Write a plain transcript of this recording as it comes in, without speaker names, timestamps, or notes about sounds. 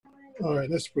All right,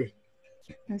 let's pray.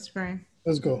 Let's pray.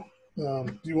 Let's go.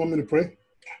 Do you want me to pray?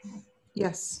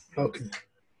 Yes. Okay.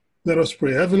 Let us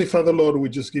pray. Heavenly Father, Lord, we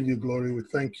just give you glory. We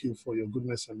thank you for your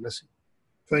goodness and mercy.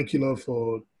 Thank you, Lord,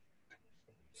 for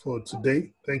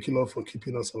today. Thank you, Lord, for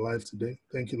keeping us alive today.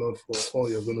 Thank you, Lord, for all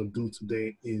you're going to do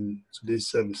today in today's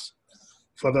service.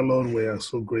 Father, Lord, we are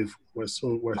so grateful. We're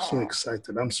so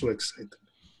excited. I'm so excited.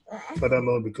 Father,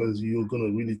 Lord, because you're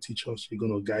going to really teach us. You're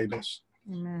going to guide us.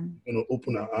 Amen. You're going to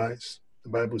open our eyes. The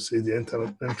Bible says the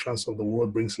entrance of the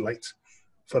word brings light.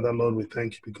 Father, Lord, we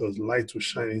thank you because light will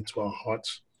shine into our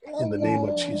hearts in the name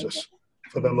of Jesus.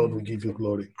 Father, Lord, we give you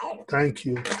glory. Thank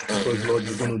you because, Lord,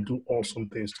 you're going to do awesome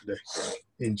things today.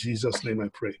 In Jesus' name I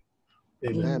pray.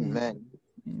 Amen. Amen.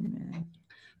 Amen.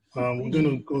 We're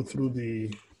going to go through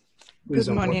the... Good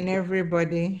morning,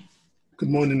 everybody. Good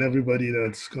morning, everybody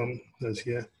that's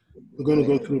here. We're going to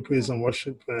go through praise and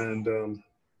worship, and I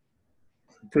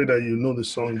pray that you know the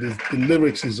song. The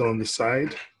lyrics is on the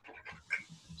side.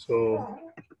 So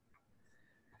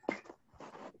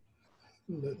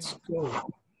let's go.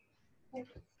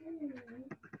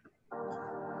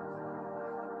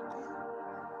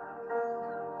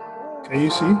 Can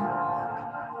you see?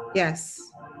 Yes.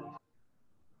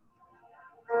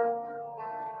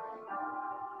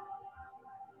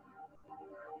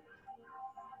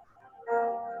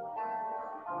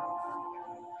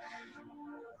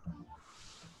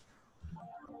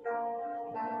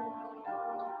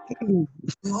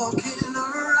 Walking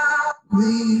around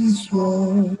these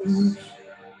walls,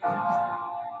 I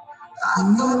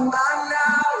know by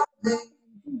now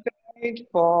they'd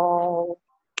fall,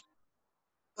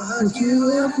 but you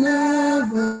have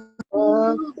never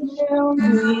failed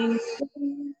me.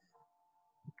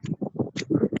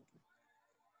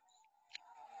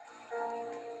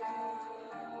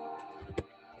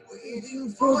 Waiting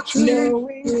for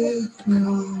change.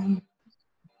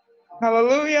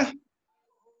 Hallelujah.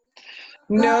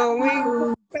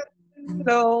 Knowing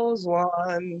those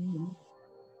one.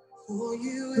 For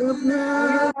you have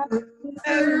never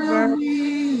failed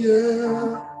me.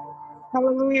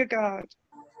 Hallelujah, God.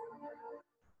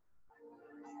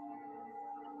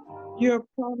 Your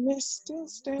promise still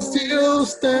stands. Still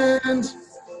stands.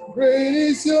 Great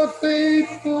is your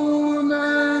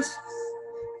faithfulness.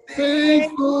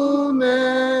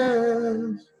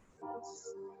 Faithfulness.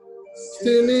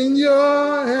 Still in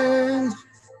your hands.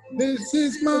 This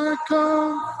is my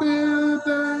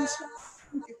confidence.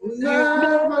 You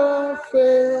never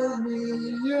failed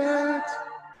me yet.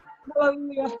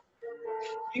 Hallelujah.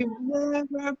 You've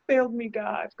never failed me,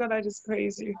 God. God, I just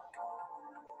praise you.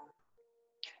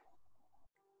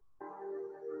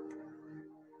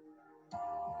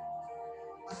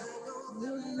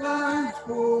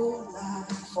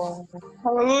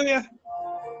 Hallelujah.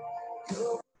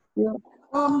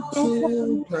 Come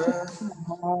to pass.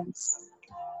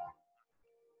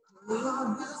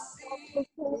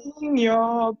 Sing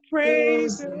your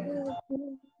praise.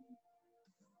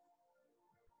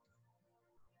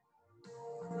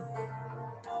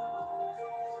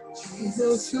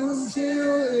 Jesus, you're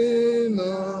still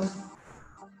enough.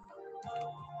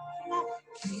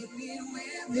 Keep me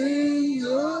within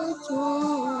your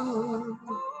throne.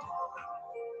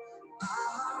 I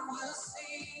will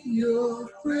sing your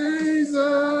praise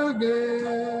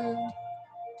again.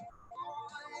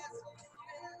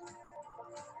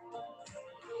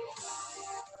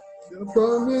 Your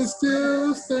promise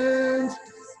still stands.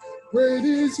 Great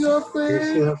is your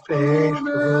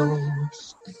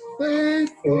faithfulness.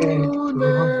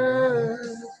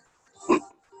 Faithfulness.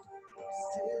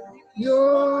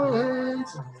 Your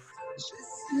hands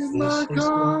is my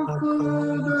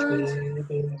confidence.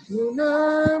 You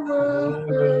never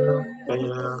fail.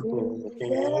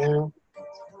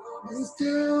 You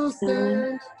still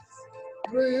stand.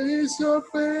 Great is your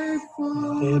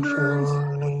faithfulness.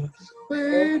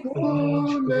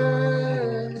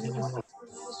 Faithfulness.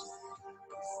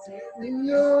 In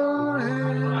your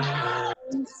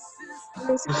hands.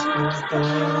 This is my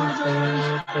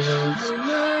confidence. You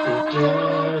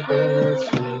never fail.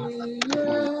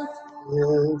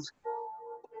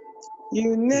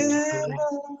 You never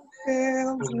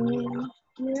failed me.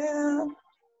 Yeah.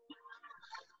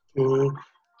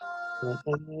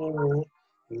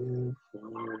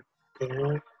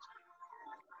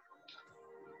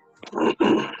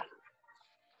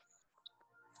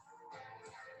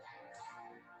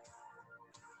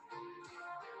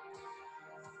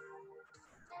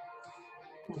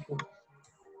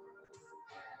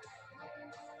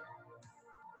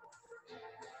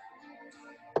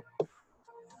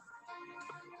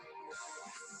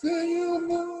 Say you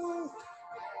move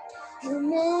the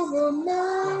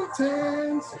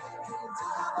mountains.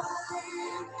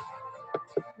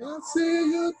 I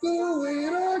see you do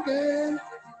it again.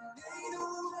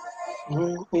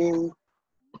 No way.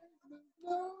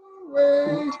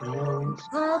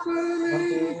 I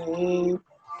believe.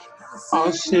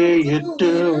 I'll see you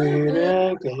do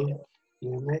it again.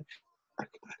 You make.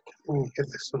 Let me get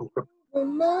this little bit. The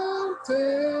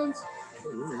mountains.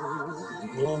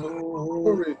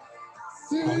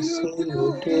 I'll see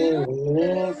you do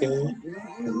it again.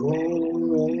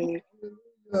 Anyway,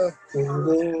 when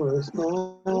there was no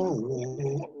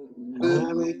way, I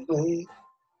believe.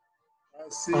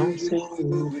 I'll see you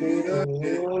do it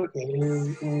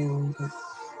again.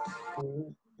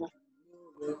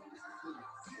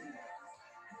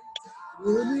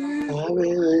 I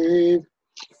believe.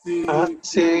 I'll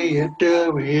see you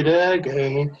do it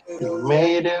again. You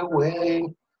made a way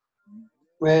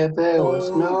where there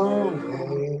was no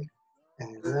way,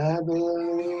 and I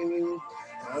believe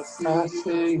I'll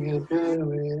see you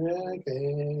do it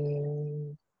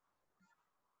again.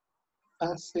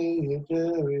 I'll see you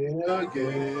do it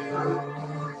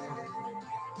again.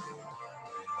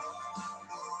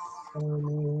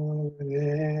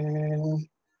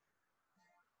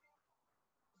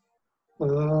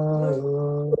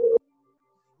 Oh.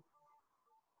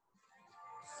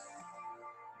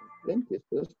 I think it's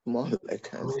so small I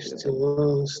can't see it.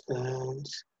 Still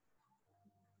stands.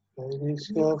 Great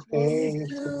is your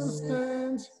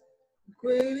faithfulness.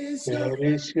 Great is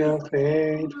your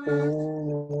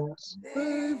faithfulness.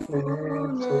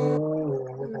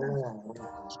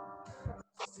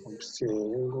 I'm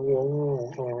still in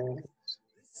your hands.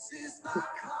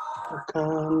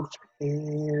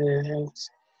 Confidence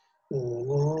in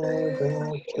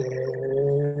never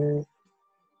care.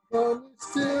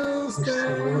 Still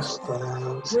stands.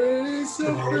 Great is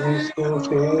your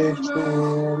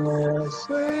faithfulness.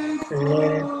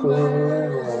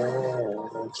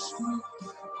 Faithfulness.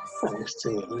 I'm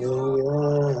still in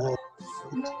your hands.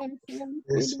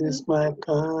 This is my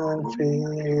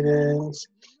confidence.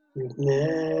 You've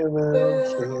never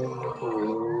failed me.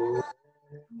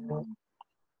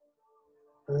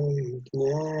 You've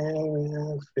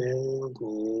never failed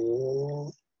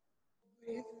me.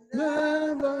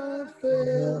 Never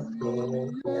failed me.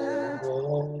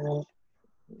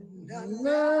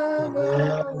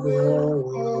 Never will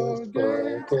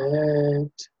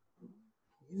forget.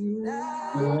 You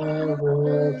Never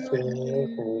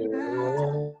failed me.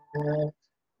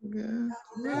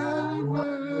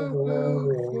 never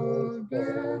will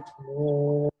forget.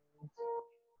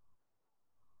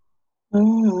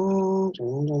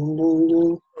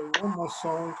 One more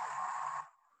song.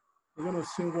 We're gonna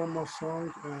sing one more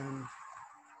song and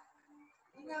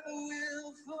never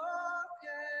will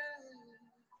forget.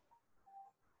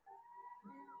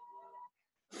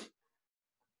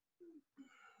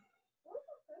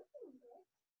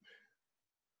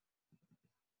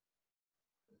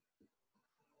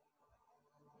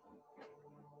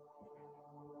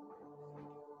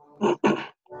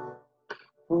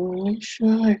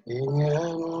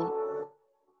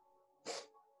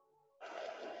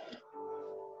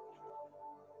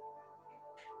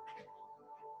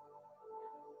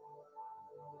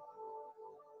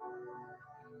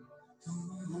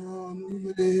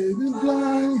 Baby,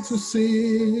 blind to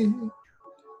see,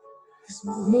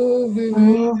 moving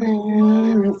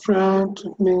here in front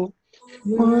of me,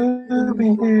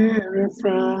 moving here in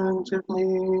front of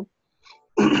me.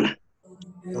 The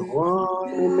one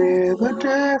who never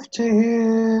deaf to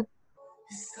hear,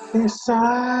 his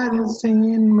silence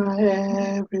in my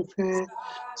every fear,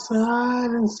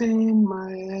 silence in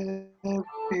my every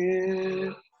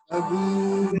fear. I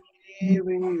believe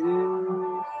in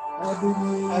you. I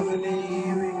believe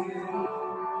in you.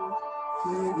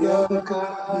 You're the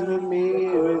God of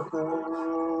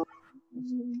miracles.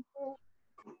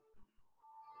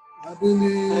 I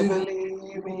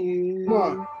believe in you. Come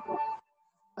on.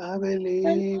 I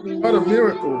believe in God of you.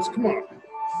 miracles, come on.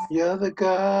 You're the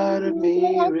God of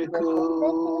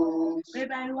miracles. Babe,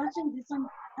 I'm watching this on.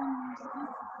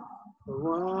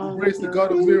 Praise the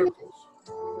God of miracles.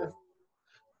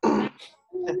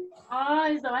 Oh,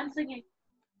 he's the one singing.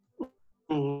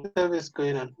 What is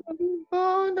going on?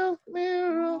 God of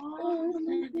miracles.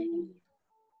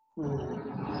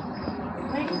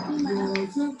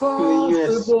 It's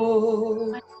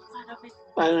impossible.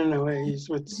 I don't know where he's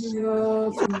with.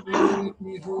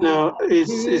 No, his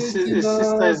sister is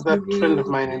that friend of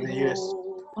mine in the US.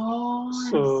 Oh,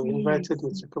 So invited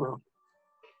me to come out.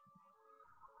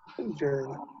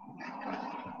 Enjoy.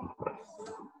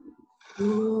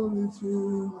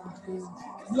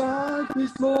 Life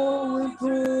is flowing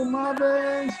through my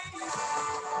veins.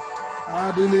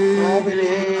 I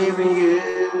believe in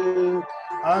you.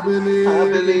 I believe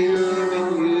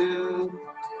in you.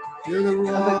 You're the You're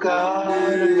the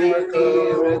God of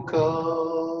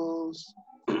miracles.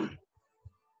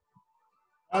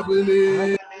 I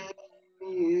believe in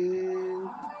you.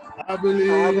 I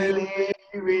believe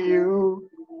in you.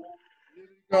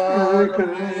 God You're the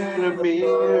God of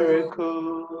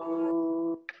miracles.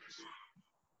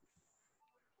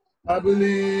 I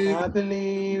believe I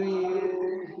believe in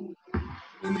you.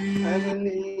 I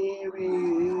believe in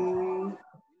you.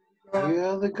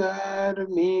 You're the God of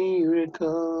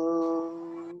miracles.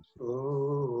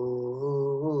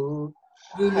 Oh,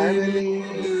 I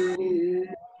believe in you.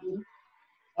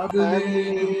 I I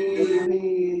believe believe in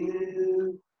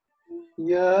you.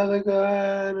 You're the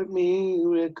God of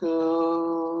miracles.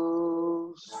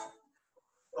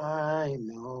 I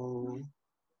know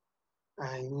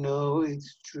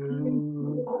it's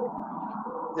true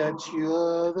that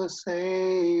you're the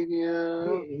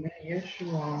Savior. Yes,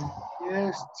 you are.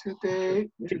 Yes, today,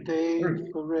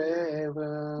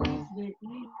 forever. Yes,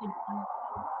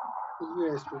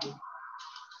 baby.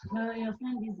 No, your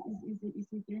friend is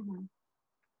there now.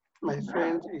 My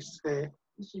friend is there.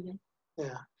 Is she there?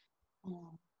 Yeah,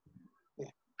 Oh.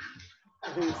 I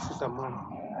think this is a mom.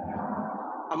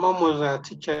 A mom was a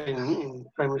teacher in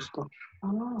primary school.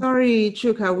 Oh. Sorry,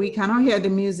 Chuka, we cannot hear the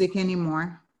music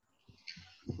anymore.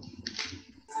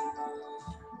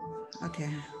 Okay,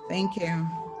 thank you.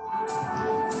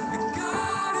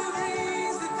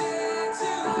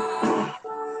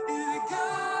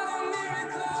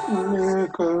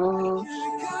 Miracles,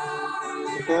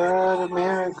 the God of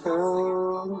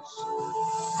miracles.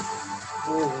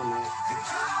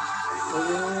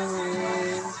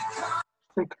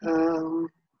 To come.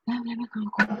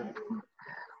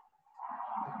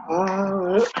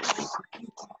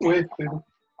 Wait.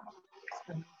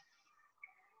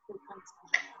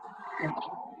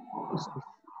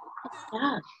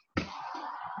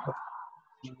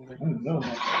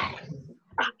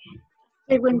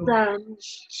 It went down.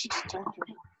 She's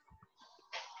talking.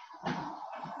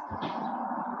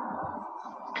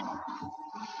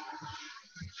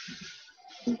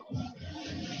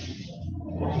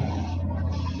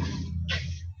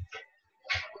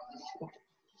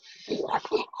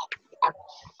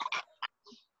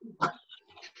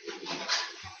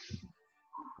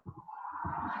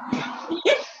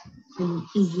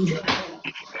 Easy.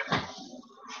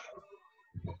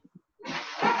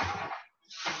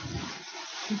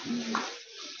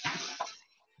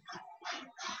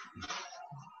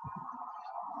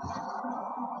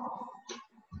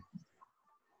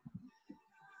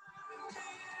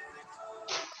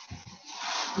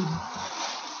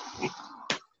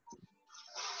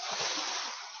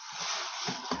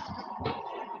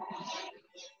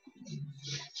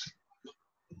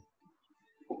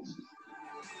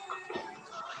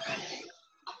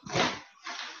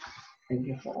 Thank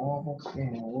you for all that's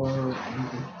in the word.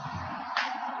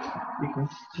 You can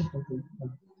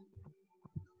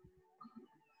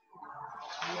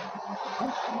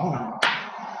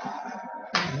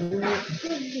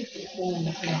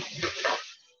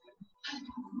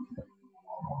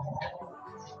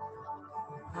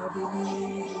Come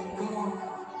on,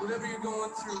 whatever you're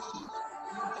going through,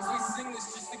 as we sing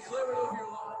this, just declare it over your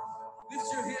life.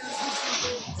 Lift your hands, lift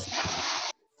your voice.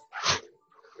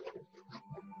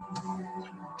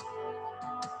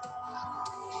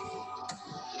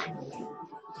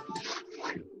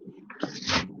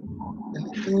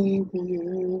 Believe in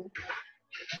you.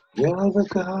 You're the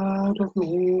God of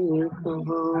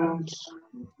miracles.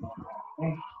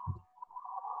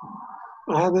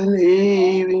 I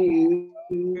believe in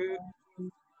you.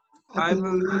 I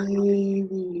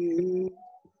believe in you.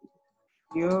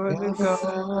 You're You're the the God.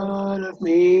 God of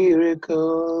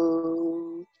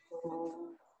miracles.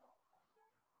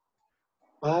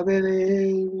 I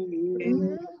believe in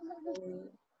you.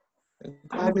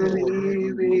 I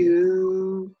believe in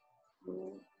you.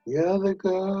 You're the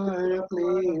God of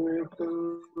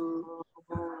miracles.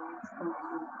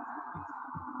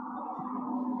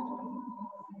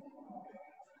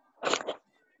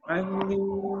 I believe in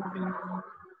you.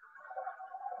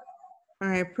 All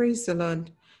right, praise the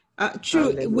Lord.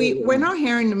 True, we're not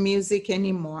hearing the music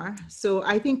anymore, so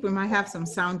I think we might have some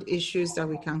sound issues that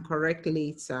we can correct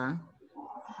later.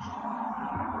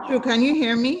 True, can you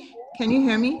hear me? Can you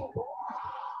hear me?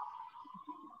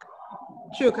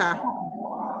 Chuka,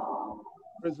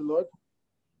 Praise the Lord.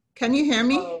 can you hear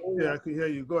me? Yeah, I can hear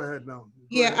you. Go ahead now.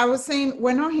 Yeah, I was saying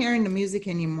we're not hearing the music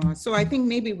anymore, so I think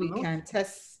maybe we can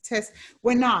test.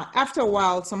 We're not. After a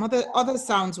while, some other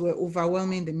sounds were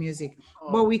overwhelming the music,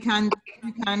 but we can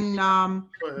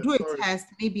do a test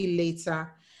maybe later.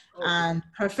 and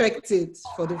perfect it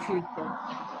for the future.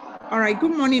 All right,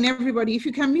 good morning, everybody. If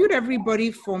you can mute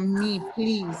everybody for me,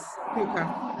 please,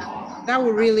 Luca. That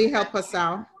will really help us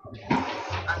out.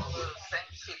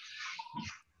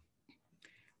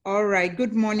 All right,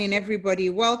 good morning, everybody.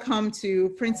 Welcome to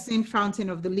Princeton Fountain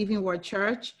of the Living Word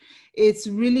Church. It's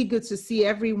really good to see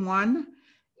everyone.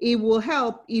 It will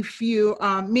help if you,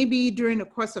 maybe during the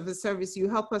course of the service, you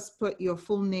help us put your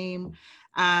full name.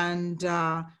 And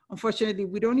unfortunately,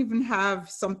 we don't even have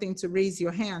something to raise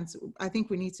your hands. I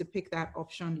think we need to pick that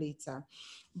option later.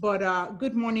 But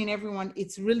good morning, everyone.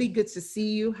 It's really good to see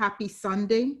you. Happy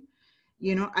Sunday.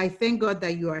 You know, I thank God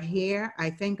that you are here. I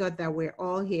thank God that we're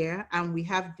all here and we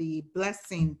have the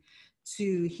blessing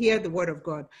to hear the word of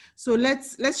God. So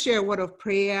let's share a word of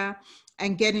prayer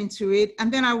and get into it.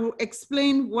 And then I will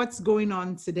explain what's going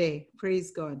on today. Praise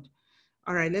God.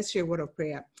 All right, let's share a word of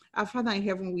prayer. Our Father in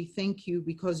heaven, we thank you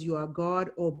because you are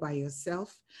God all by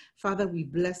yourself. Father, we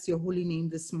bless your holy name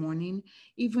this morning,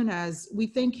 even as we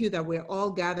thank you that we're all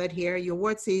gathered here. Your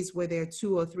word says where there are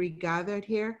 2 or 3 gathered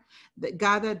here,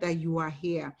 that you are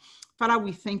here. Father,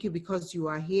 we thank you because you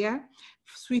are here.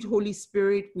 Sweet Holy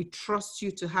Spirit, we trust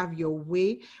you to have your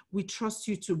way. We trust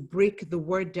you to break the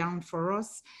word down for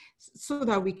us so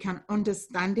that we can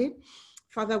understand it.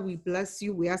 Father, we bless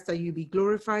you. We ask that you be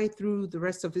glorified through the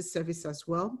rest of this service as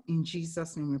well. In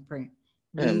Jesus' name we pray.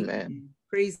 Amen.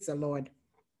 Praise the Lord.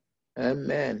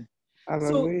 Amen.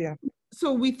 Hallelujah.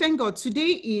 So we thank God.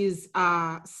 Today is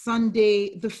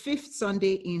Sunday, the 5th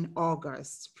Sunday in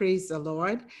August. Praise the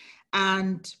Lord.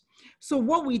 And so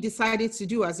what we decided to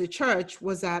do as a church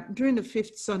was that during the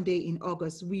 5th Sunday in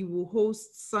August, we will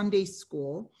host Sunday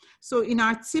school. So in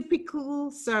our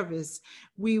typical service,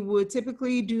 we would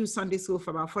typically do Sunday school for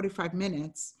about 45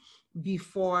 minutes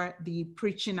before the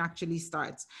preaching actually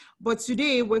starts. But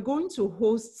today we're going to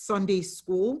host Sunday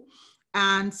school.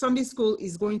 And Sunday school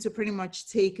is going to pretty much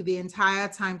take the entire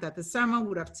time that the sermon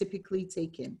would have typically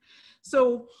taken.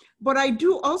 So, but I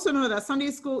do also know that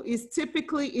Sunday school is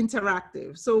typically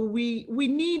interactive. So we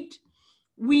need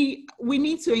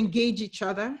to engage each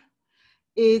other.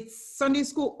 Sunday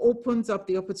school opens up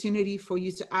the opportunity for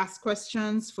you to ask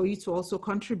questions, for you to also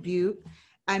contribute.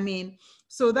 I mean,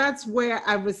 so that's where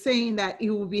I was saying that it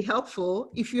will be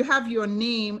helpful if you have your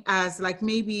name as like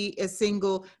maybe a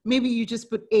single, maybe you just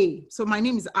put A. So my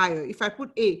name is Ayo. If I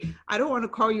put A, I don't want to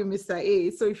call you Mr.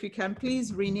 A. So if you can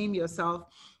please rename yourself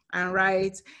and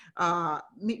write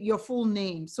your full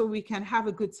name so we can have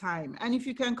a good time. And if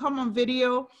you can come on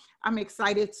video, I'm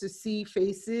excited to see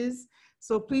faces.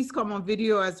 So please come on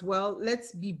video as well.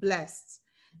 Let's be blessed.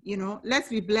 You know, let's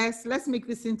be blessed. Let's make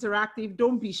this interactive.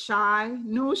 Don't be shy.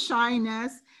 No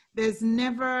shyness. There's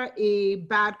never a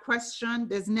bad question.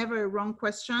 There's never a wrong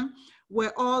question.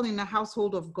 We're all in the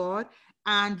household of God.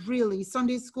 And really,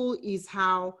 Sunday school is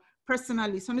how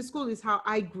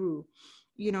I grew.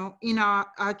 You know, in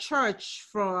our church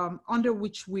from under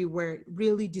which we were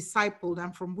really discipled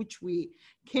and from which we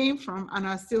came from and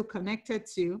are still connected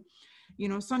to, you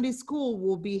know, Sunday school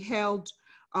will be held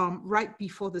right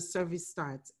before the service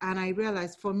starts. And I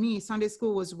realized for me, Sunday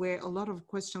school was where a lot of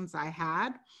questions I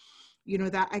had, you know,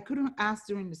 that I couldn't ask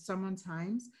during the sermon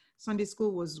times. Sunday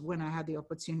school was when I had the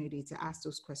opportunity to ask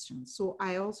those questions. So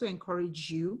I also encourage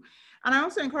you, and I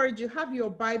also encourage you, have your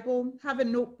Bible, have a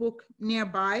notebook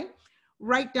nearby,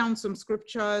 write down some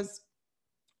scriptures.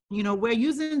 You know, we're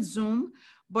using Zoom,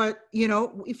 but, you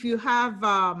know, if you have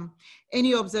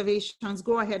any observations,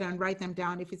 go ahead and write them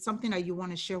down. If it's something that you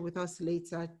want to share with us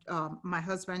later, my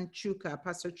husband, Chuka,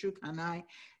 Pastor Chuka, and I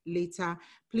later,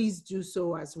 please do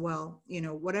so as well. You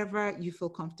know, whatever you feel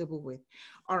comfortable with.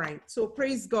 All right. So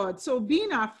praise God. So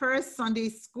being our first Sunday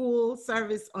school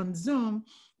service on Zoom,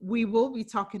 we will be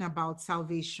talking about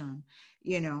salvation,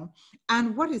 you know,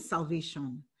 and what is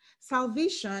salvation?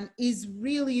 Salvation is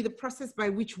really the process by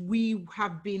which we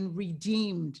have been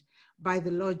redeemed by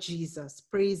the Lord Jesus.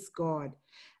 Praise God.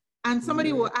 And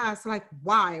somebody will ask, like,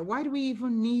 why? Why do we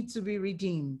even need to be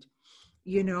redeemed?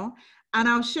 You know, and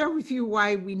I'll share with you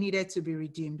why we needed to be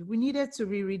redeemed. We needed to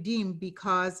be redeemed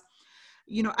because,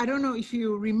 you know, I don't know if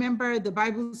you remember the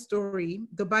Bible story,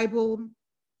 the Bible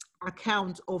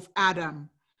account of Adam,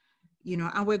 you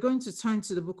know, and we're going to turn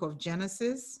to the book of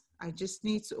Genesis. I just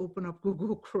need to open up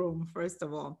Google Chrome, first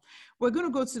of all. We're going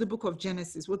to go to the book of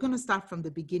Genesis. We're going to start from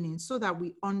the beginning so that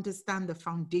we understand the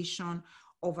foundation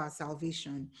of our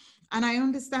salvation. And I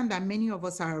understand that many of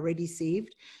us are already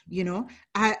saved. You know,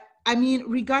 I mean,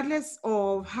 regardless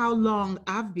of how long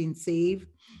I've been saved,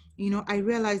 you know, I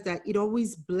realize that it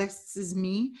always blesses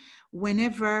me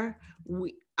whenever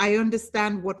I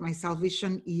understand what my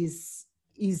salvation is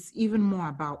even more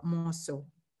about, more so.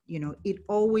 You know, it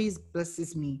always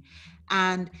blesses me.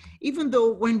 And even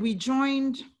though when we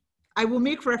joined, I will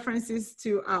make references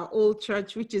to our old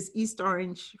church, which is East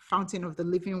Orange Fountain of the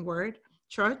Living Word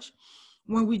Church.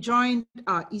 When we joined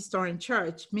East Orange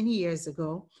Church many years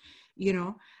ago, you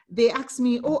know, they asked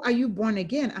me, oh, are you born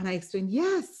again? And I explained,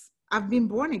 yes, I've been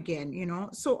born again, you know.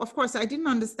 So of course I didn't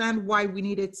understand why we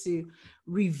needed to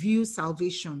review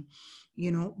salvation,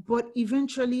 you know, but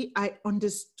eventually I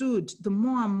understood. The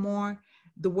more and more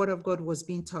the word of God was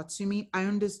being taught to me, I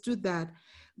understood that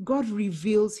God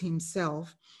reveals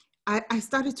himself. I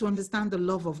started to understand the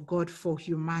love of God for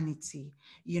humanity,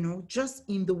 you know, just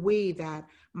in the way that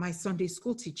my Sunday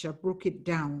school teacher broke it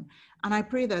down. And I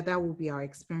pray that that will be our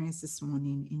experience this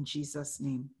morning in Jesus'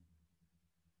 name.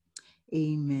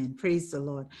 Amen. Praise the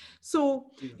Lord. So,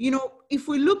 you know, if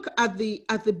we look at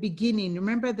the beginning,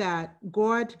 remember that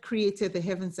God created the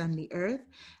heavens and the earth,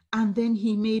 and then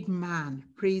he made man.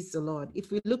 Praise the Lord.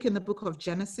 If we look in the book of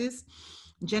Genesis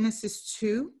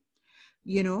 2,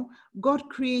 you know, God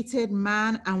created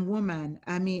man and woman.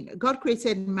 I mean, God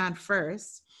created man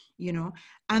first, you know,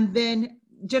 and then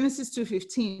Genesis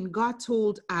 2:15, God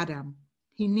told Adam,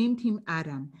 he named him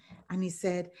Adam, and he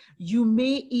said, you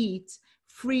may eat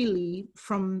freely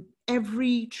from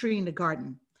every tree in the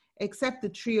garden, except the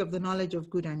tree of the knowledge of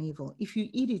good and evil. If you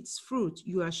eat its fruit,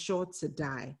 you are sure to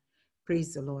die.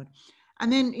 Praise the Lord.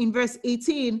 And then in verse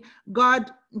 18,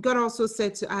 God also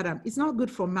said to Adam, it's not good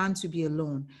for man to be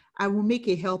alone. I will make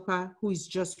a helper who is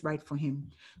just right for him.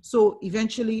 So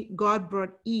eventually God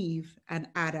brought Eve and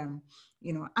Adam,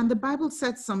 you know, and the Bible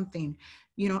said something,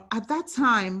 you know, at that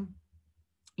time,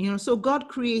 you know, so God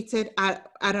created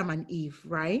Adam and Eve,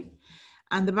 right?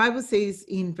 And the Bible says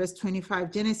in verse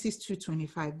 25, Genesis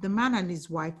 2:25, the man and his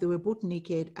wife, they were both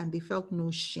naked and they felt no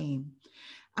shame.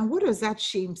 And what does that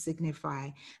shame signify?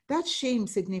 That shame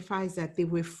signifies that they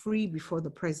were free before the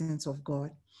presence of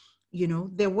God. You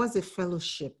know, there was a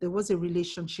fellowship, there was a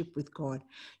relationship with God,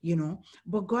 you know,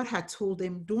 but God had told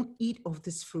them, don't eat of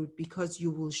this fruit because you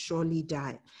will surely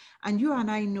die. And you and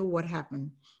I know what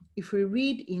happened. If we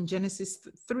read in Genesis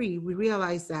 3, we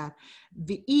realize that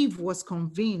the Eve was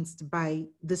convinced by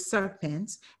the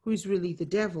serpent, who is really the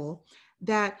devil,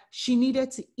 that she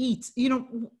needed to eat. You know,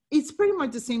 it's pretty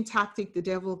much the same tactic the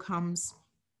devil comes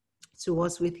to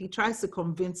us with. He tries to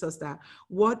convince us that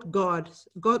what God's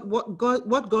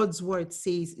word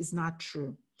says is not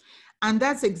true. And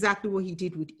that's exactly what he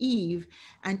did with Eve.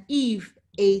 And Eve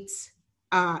ate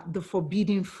the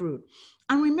forbidden fruit.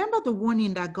 And remember the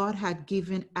warning that God had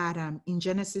given Adam in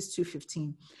Genesis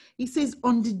 2:15. He says,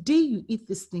 on the day you eat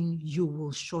this thing, you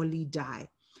will surely die.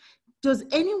 Does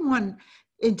anyone,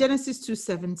 in Genesis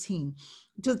 2:17,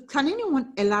 can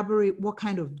anyone elaborate what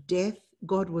kind of death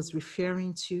God was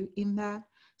referring to in that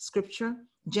scripture?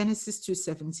 Genesis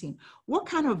 2:17. What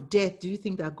kind of death do you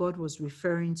think that God was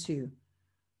referring to,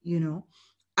 you know,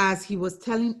 as he was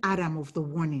telling Adam of the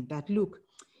warning that, look,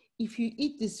 if you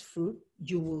eat this fruit,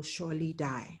 you will surely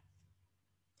die?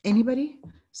 Anybody?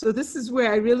 So this is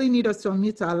where I really need us to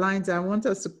unmute our lines. I want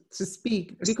us to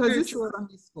speak because this is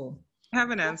Sunday school. I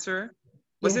have an answer.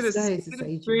 Was yes, it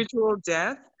a spiritual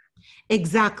death?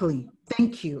 Exactly.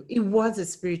 Thank you. It was a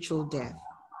spiritual death.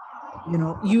 You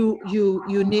know,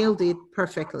 you nailed it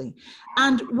perfectly.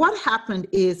 And what happened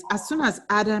is, as soon as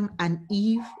Adam and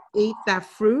Eve ate that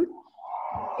fruit,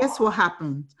 guess what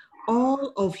happened?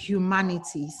 All of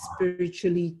humanity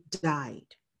spiritually died.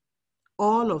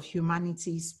 All of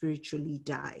humanity spiritually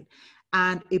died.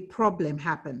 And a problem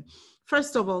happened.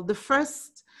 First of all, the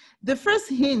first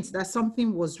hint that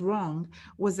something was wrong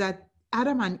was that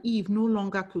Adam and Eve no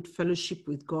longer could fellowship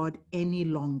with God any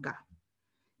longer.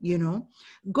 You know,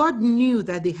 God knew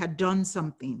that they had done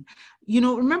something. You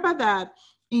know, remember that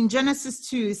in Genesis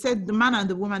 2, it said the man and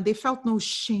the woman, they felt no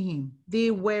shame.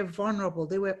 They were vulnerable.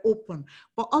 They were open.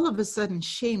 But all of a sudden,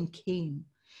 shame came.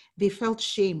 They felt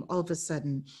shame all of a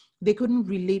sudden. They couldn't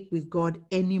relate with God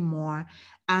anymore.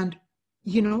 And,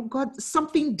 you know,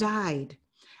 something died.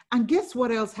 And guess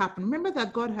what else happened? Remember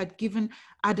that God had given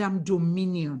Adam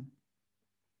dominion.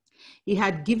 He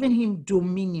had given him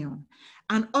dominion.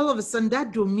 And all of a sudden,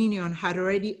 that dominion had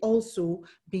already also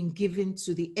been given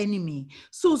to the enemy.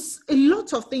 So a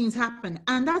lot of things happened.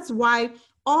 And that's why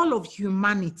all of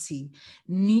humanity,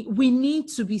 we need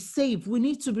to be saved. We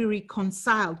need to be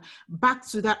reconciled back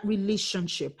to that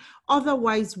relationship.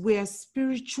 Otherwise, we're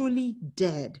spiritually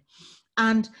dead.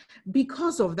 And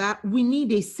because of that, we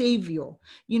need a savior.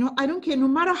 You know, I don't care, no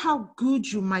matter how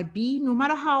good you might be, no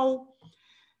matter how,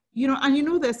 you know, and you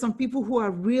know, there's some people who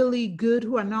are really good,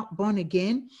 who are not born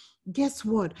again. guess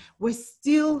what? We're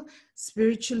still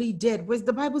spiritually dead. Whereas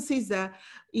the Bible says that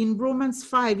in Romans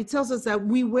 5, it tells us that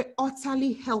we were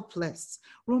utterly helpless.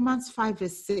 Romans 5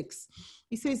 verse 6.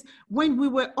 It says, when we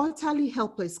were utterly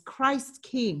helpless, Christ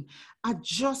came at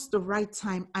just the right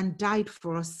time and died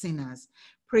for us sinners.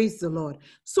 Praise the Lord.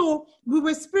 So we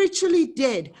were spiritually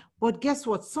dead, but guess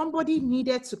what? Somebody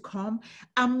needed to come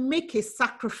and make a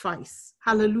sacrifice.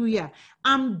 Hallelujah.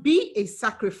 And be a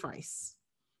sacrifice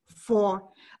for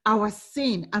our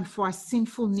sin and for our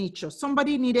sinful nature.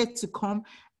 Somebody needed to come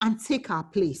and take our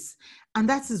place. And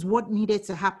that is what needed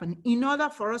to happen in order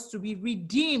for us to be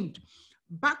redeemed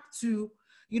back to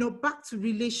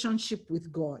relationship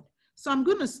with God. So I'm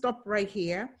going to stop right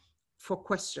here for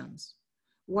questions.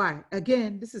 Why?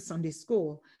 Again, this is Sunday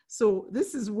school. So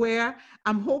this is where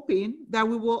I'm hoping that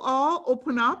we will all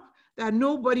open up, that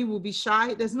nobody will be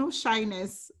shy. There's no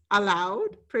shyness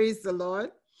allowed. Praise the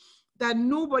Lord. That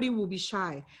nobody will be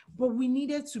shy, but we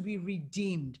needed to be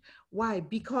redeemed. Why?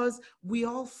 Because we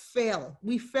all fell.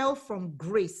 We fell from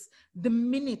grace. The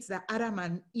minute that Adam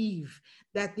and Eve,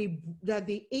 that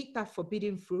they ate that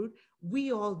forbidden fruit,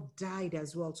 we all died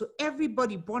as well. So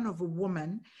everybody born of a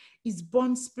woman is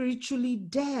born spiritually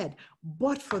dead,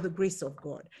 but for the grace of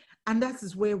God. And that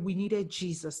is where we needed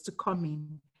Jesus to come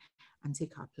in and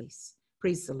take our place.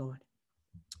 Praise the Lord.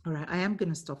 All right, I am going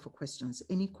to stop for questions.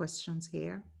 Any questions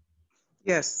here?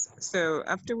 Yes. So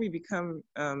after we become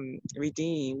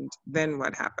redeemed, then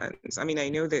what happens? I mean, I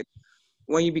know that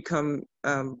when you become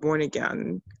born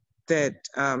again, that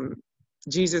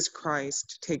Jesus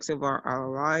Christ takes over our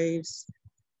lives.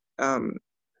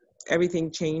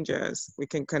 Everything changes. We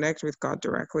can connect with God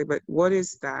directly. But what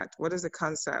is that? What is the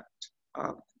concept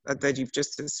that you've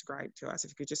just described to us? If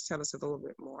you could just tell us a little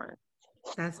bit more.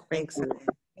 That's excellent.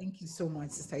 Thank you so much,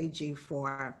 Sister AJ,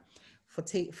 for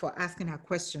asking our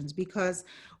questions, because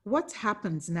what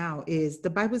happens now is the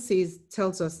Bible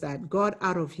tells us that God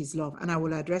out of his love, and I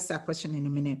will address that question in a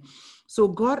minute. So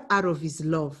God out of his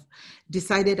love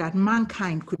decided that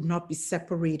mankind could not be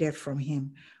separated from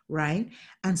him, right?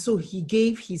 And so he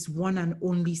gave his one and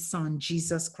only son,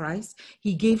 Jesus Christ.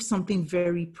 He gave something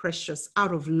very precious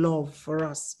out of love for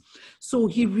us. So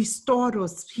he restored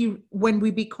us. When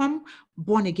we become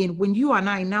born again, when you and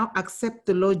I now accept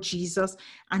the Lord Jesus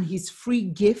and his free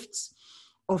gifts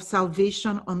of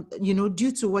salvation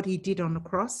due to what he did on the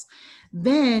cross,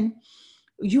 then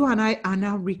you and I are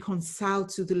now reconciled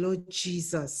to the Lord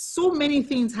Jesus. So many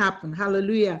things happen.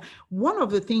 Hallelujah. One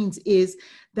of the things is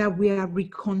that we are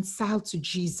reconciled to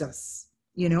Jesus,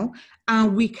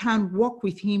 and we can walk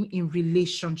with him in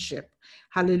relationship.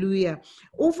 Hallelujah.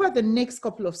 Over the next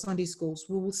couple of Sunday schools,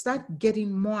 we will start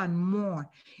getting more and more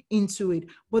into it.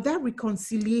 But that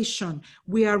reconciliation,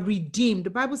 we are redeemed. The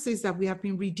Bible says that we have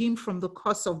been redeemed from the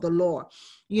curse of the law.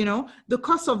 The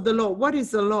curse of the law. What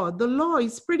is the law? The law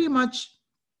is pretty much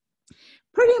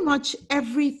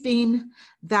everything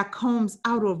that comes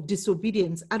out of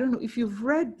disobedience. I don't know if you've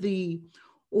read the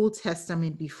Old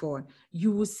Testament before,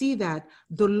 you will see that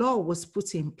the law was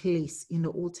put in place in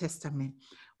the Old Testament.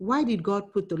 Why did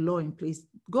God put the law in place?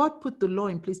 God put the law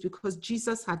in place because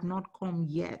Jesus had not come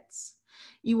yet.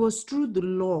 It was through the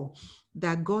law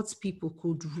that God's people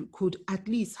could at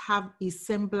least have a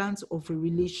semblance of a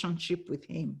relationship with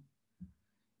him.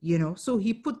 So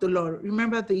he put the law.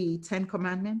 Remember the 10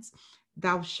 commandments?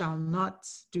 Thou shalt not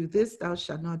do this, thou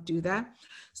shalt not do that.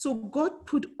 So God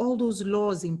put all those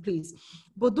laws in place,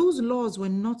 but those laws were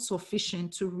not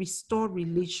sufficient to restore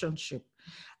relationship.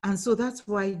 And so that's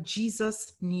why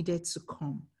Jesus needed to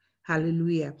come.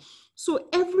 Hallelujah. So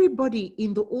everybody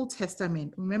in the Old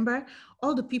Testament, remember,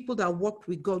 all the people that walked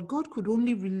with God, God could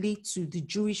only relate to the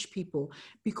Jewish people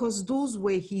because those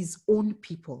were his own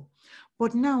people.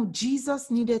 But now Jesus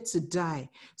needed to die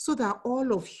so that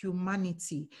all of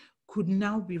humanity could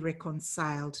now be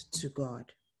reconciled to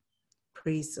God.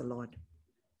 Praise the Lord.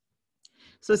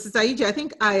 So, Sister Ije, I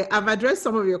think I've addressed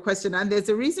some of your questions, and there's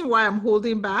a reason why I'm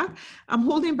holding back. I'm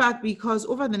holding back because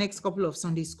over the next couple of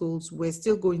Sunday schools, we're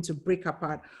still going to break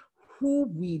apart who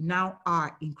we now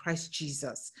are in Christ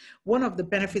Jesus. One of the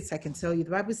benefits I can tell you,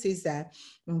 the Bible says that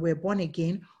when we're born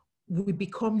again, we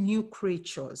become new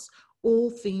creatures. All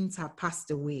things have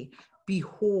passed away.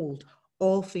 Behold,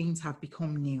 all things have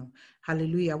become new.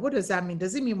 Hallelujah. What does that mean?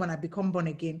 Does it mean when I become born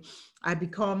again, I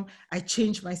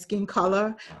change my skin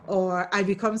color or I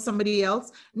become somebody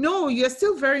else? No, you're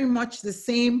still very much the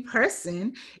same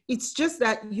person. It's just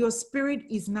that your spirit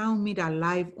is now made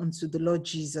alive unto the Lord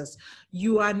Jesus.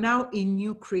 You are now a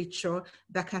new creature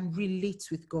that can relate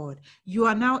with God. You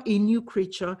are now a new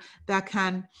creature that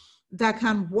can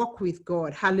walk with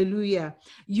God. Hallelujah.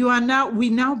 We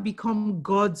now become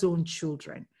God's own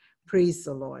children. Praise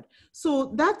the Lord.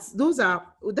 So that's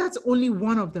only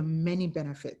one of the many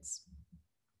benefits,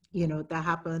 that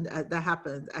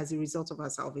happened as a result of our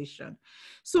salvation.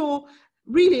 So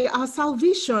really, our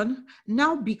salvation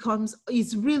now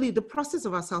is really the process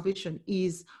of our salvation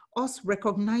is us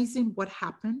recognizing what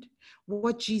happened,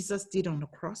 what Jesus did on the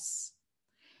cross,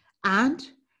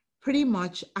 and pretty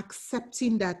much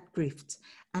accepting that gift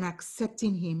and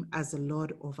accepting him as the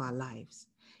Lord of our lives.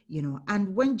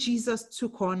 And when Jesus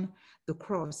took on the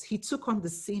cross, he took on the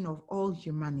sin of all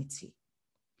humanity.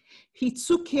 He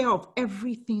took care of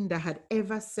everything that had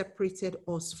ever separated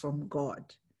us from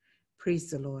God.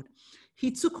 Praise the Lord.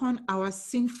 He took on our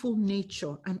sinful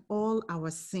nature and all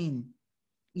our sin,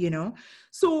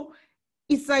 So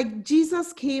it's like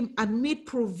Jesus came and made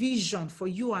provision for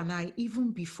you and I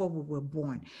even before we were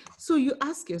born. So you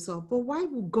ask yourself, but why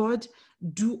would God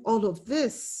do all of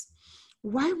this?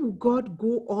 Why would God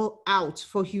go all out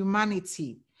for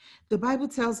humanity? The Bible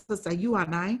tells us that you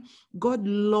and I, God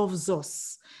loves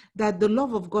us, that the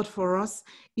love of God for us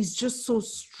is just so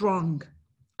strong.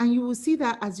 And you will see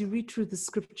that as you read through the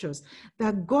scriptures,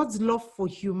 that God's love for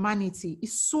humanity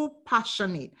is so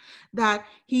passionate that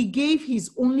he gave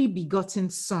his only begotten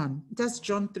son. That's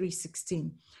John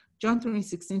 3:16. John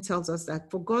 3:16 tells us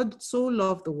that for God so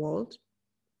loved the world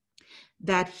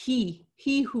that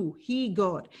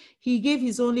God, he gave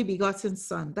his only begotten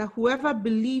son, that whoever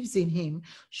believes in him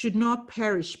should not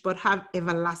perish, but have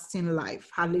everlasting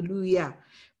life. Hallelujah.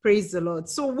 Praise the Lord.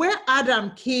 So where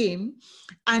Adam came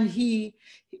and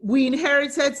we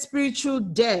inherited spiritual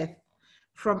death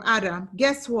from Adam,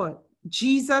 guess what?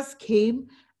 Jesus came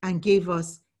and gave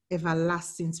us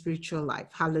everlasting spiritual life.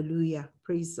 Hallelujah.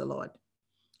 Praise the Lord.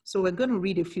 So we're going to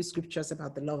read a few scriptures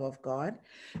about the love of God.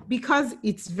 Because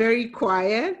it's very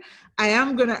quiet, I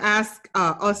am going to ask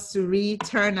us to read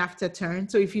turn after turn.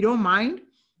 So if you don't mind,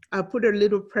 I'll put a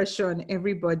little pressure on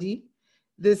everybody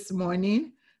this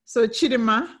morning. So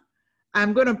Chidima,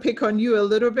 I'm going to pick on you a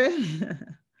little bit.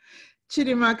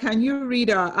 Chidima, can you read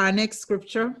our next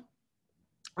scripture?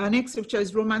 Our next scripture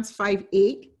is Romans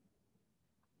 5:8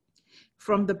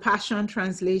 from the Passion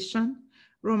Translation.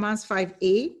 Romans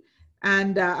 5:8.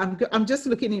 And I'm just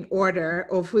looking in order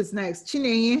of who's next.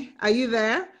 Chineye, are you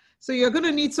there? So you're going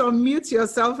to need to unmute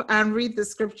yourself and read the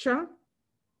scripture.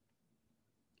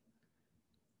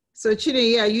 So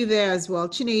Chineye, are you there as well?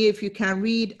 Chineye, if you can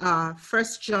read 1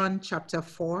 John chapter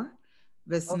 4,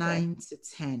 verse 9 to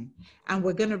 10. And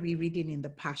we're going to be reading in the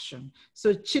Passion.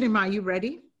 So Chinema, are you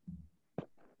ready?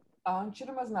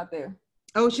 Chinima's not there.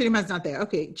 Oh, Chinima's not there.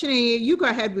 Okay. Chineye, you go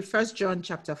ahead with 1 John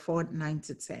chapter 4, 9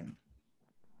 to 10.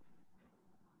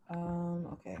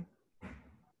 Okay.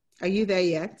 Are you there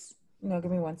yet? No,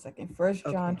 give me 1 second. 1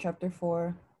 John chapter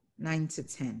 4. 9 to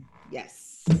 10.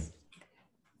 Yes.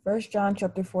 1 John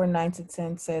chapter 4, 9 to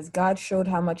 10 says, God showed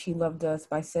how much he loved us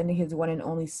by sending his one and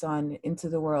only son into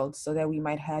the world so that we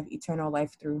might have eternal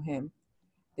life through him.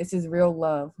 This is real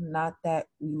love, not that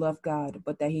we love God,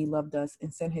 but that he loved us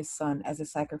and sent his son as a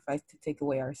sacrifice to take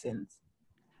away our sins.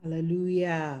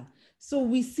 Hallelujah. So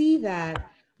we see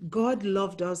that God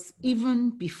loved us even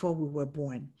before we were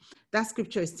born. That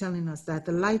scripture is telling us that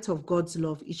the light of God's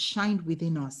love is shined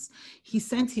within us. He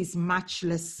sent his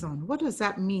matchless son. What does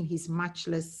that mean, his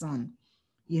matchless son?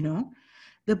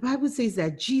 The Bible says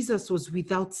that Jesus was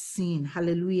without sin.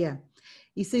 Hallelujah.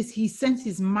 He says he sent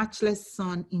his matchless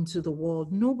son into the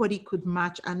world. Nobody could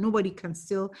match, and nobody can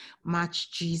still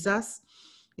match Jesus.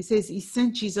 He says he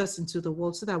sent Jesus into the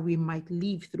world so that we might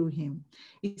live through him.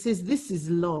 He says this is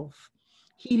love.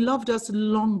 He loved us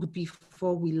long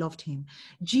before we loved him.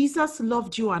 Jesus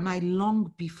loved you and I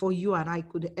long before you and I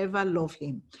could ever love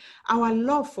him. Our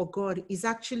love for God is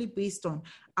actually based on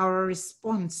our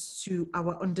response to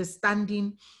our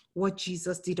understanding what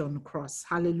Jesus did on the cross.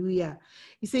 Hallelujah.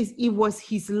 He says it was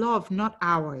his love, not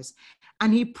ours.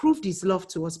 And he proved his love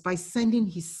to us by sending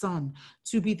his son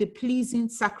to be the pleasing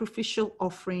sacrificial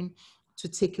offering to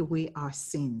take away our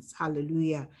sins.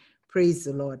 Hallelujah. Praise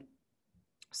the Lord.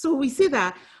 So we see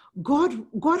that God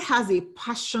has a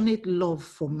passionate love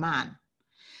for man.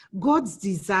 God's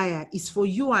desire is for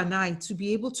you and I to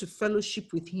be able to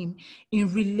fellowship with him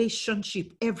in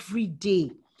relationship every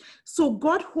day. So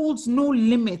God holds no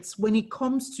limits when it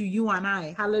comes to you and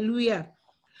I. Hallelujah.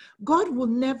 God will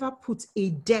never put a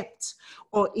depth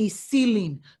or a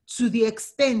ceiling to the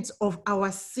extent of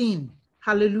our sin.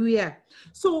 Hallelujah.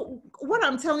 So what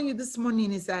I'm telling you this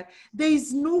morning is that there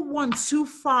is no one too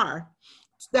far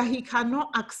that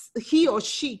he or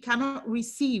she cannot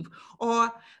receive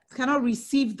or cannot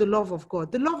receive the love of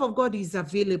God. The love of God is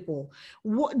available.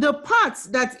 The part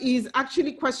that is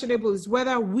actually questionable is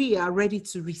whether we are ready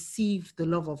to receive the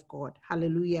love of God.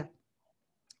 Hallelujah.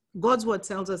 God's word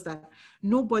tells us that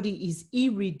nobody is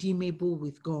irredeemable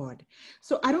with God.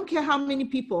 So I don't care how many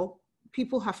people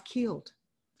have killed.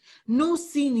 No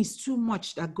sin is too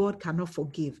much that God cannot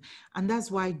forgive. And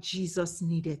that's why Jesus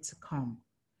needed to come.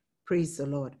 Praise the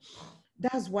Lord.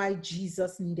 That's why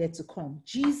Jesus needed to come.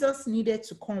 Jesus needed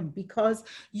to come because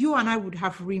you and I would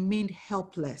have remained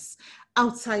helpless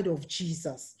outside of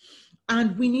Jesus.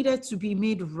 And we needed to be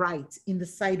made right in the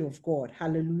sight of God.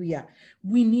 Hallelujah.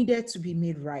 We needed to be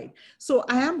made right. So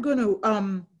I am going to,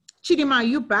 Chidima, are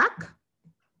you back?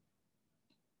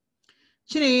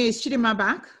 Is Chidima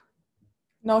back?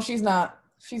 No, she's not.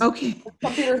 She's okay. The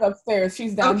computer's upstairs.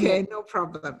 She's down here. Okay, no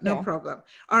problem. No problem.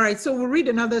 All right, so we'll read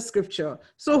another scripture.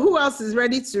 So who else is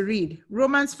ready to read?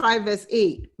 Romans 5 verse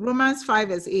 8. Romans 5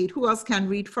 verse 8. Who else can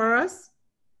read for us?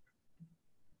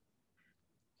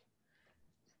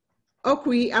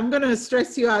 Okay, I'm going to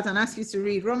stress you out and ask you to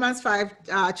read Romans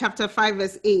 5, chapter 5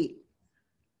 verse 8.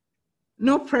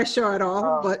 No pressure at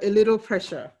all, but a little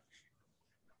pressure.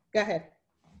 Go ahead.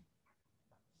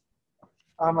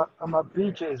 I'm at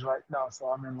BJ's right now, so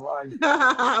I'm in line.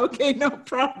 Okay, no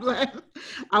problem.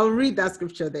 I'll read that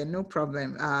scripture then, no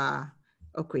problem.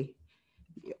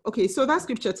 Okay, so that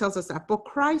scripture tells us that, but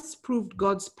Christ proved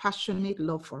God's passionate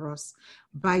love for us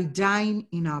by dying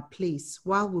in our place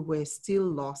while we were still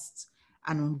lost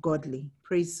and ungodly.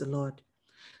 Praise the Lord.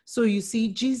 So you see,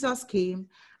 Jesus came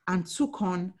and took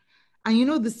on, and you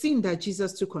know the sin that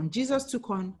Jesus took on,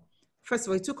 first of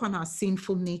all, he took on our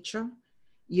sinful nature,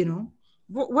 you know.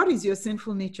 What is your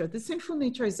sinful nature? The sinful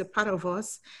nature is a part of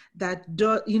us that,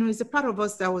 is a part of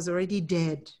us that was already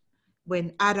dead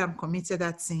when Adam committed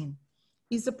that sin.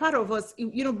 It's a part of us,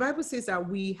 Bible says that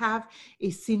we have a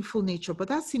sinful nature, but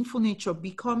that sinful nature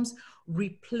becomes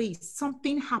replaced.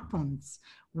 Something happens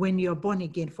when you're born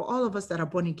again. For all of us that are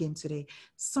born again today,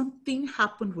 something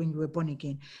happened when you were born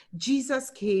again.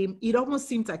 Jesus came, it almost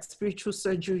seems like spiritual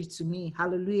surgery to me.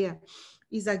 Hallelujah.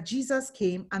 It's like Jesus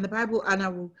came, and the Bible, and I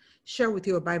will share with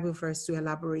you a Bible verse to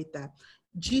elaborate that.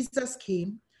 Jesus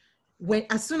came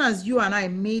as soon as you and I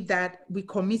made that, we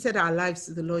committed our lives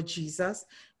to the Lord Jesus.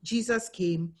 Jesus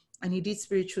came and he did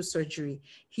spiritual surgery.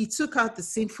 He took out the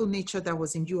sinful nature that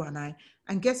was in you and I.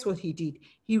 And guess what he did?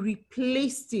 He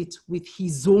replaced it with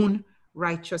his own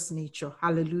righteous nature.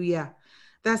 Hallelujah.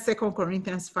 That's 2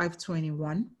 Corinthians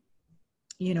 5:21.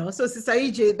 So Sister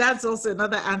EJ, that's also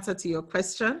another answer to your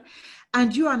question.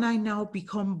 And you and I now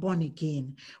become born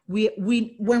again.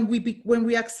 When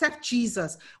we accept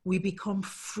Jesus, we become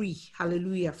free.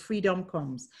 Hallelujah. Freedom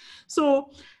comes.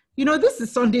 So, this is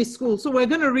Sunday school. So we're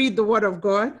going to read the word of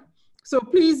God. So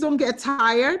please don't get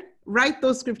tired. Write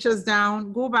those scriptures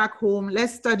down. Go back home.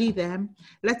 Let's study them.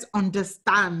 Let's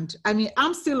understand.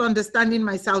 I'm still understanding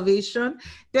my salvation,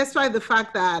 despite the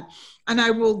fact that, and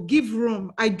I will give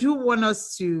room. I do want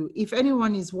us to, if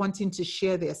anyone is wanting to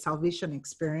share their salvation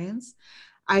experience,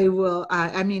 I will,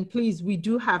 please, we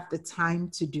do have the time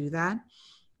to do that.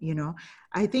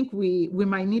 I think we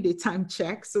might need a time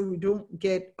check so we don't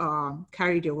get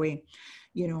carried away,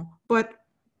 but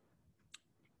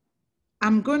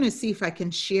I'm going to see if I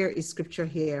can share a scripture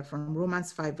here from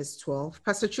Romans 5 verse 12.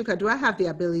 Pastor Chuka, do I have the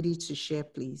ability to share,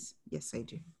 please? Yes, I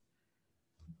do.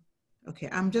 Okay,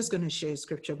 I'm just going to share a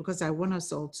scripture because I want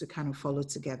us all to kind of follow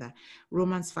together.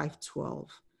 Romans 5:12.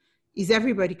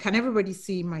 Can everybody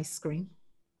see my screen?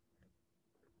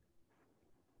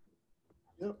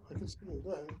 Yep, I can see it.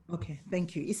 Go ahead. Okay,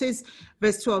 thank you. It says,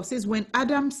 verse 12 says, when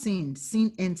Adam sinned,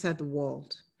 sin entered the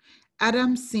world.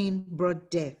 Adam's sin brought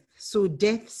death. So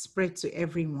death spread to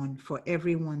everyone, for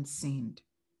everyone sinned.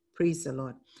 Praise the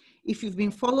Lord. If you've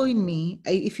been following me,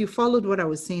 if you followed what I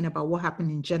was saying about what happened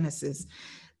in Genesis,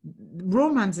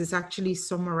 Romans is actually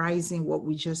summarizing what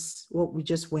we just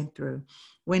went through.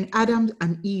 When Adam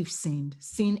and Eve sinned,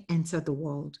 sin entered the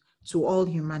world to all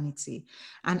humanity.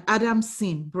 And Adam's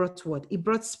sin brought what? It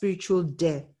brought spiritual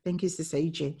death. Thank you, Sister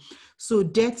EJ. So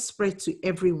death spread to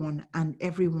everyone and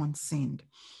everyone sinned.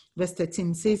 Verse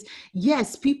 13 says,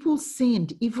 yes, people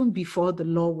sinned even before the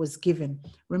law was given.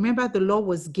 Remember, the law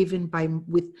was given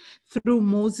through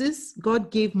Moses. God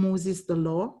gave Moses the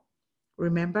law.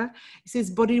 Remember? It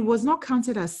says, but it was not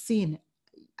counted as sin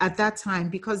at that time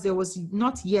because there was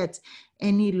not yet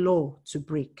any law to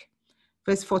break.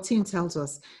 Verse 14 tells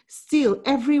us, still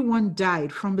everyone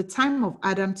died from the time of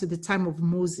Adam to the time of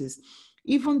Moses,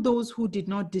 even those who did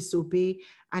not disobey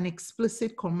an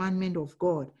explicit commandment of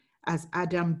God, as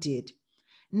Adam did.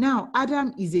 Now,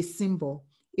 Adam is a symbol,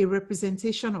 a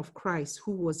representation of Christ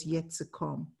who was yet to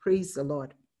come. Praise the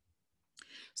Lord.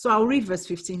 So I'll read verse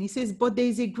 15. He says, but there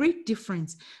is a great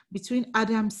difference between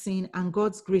Adam's sin and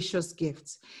God's gracious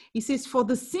gifts. He says, for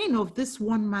the sin of this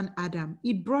one man, Adam,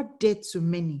 it brought death to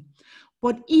many.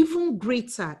 But even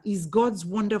greater is God's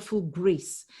wonderful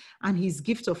grace and his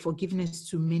gift of forgiveness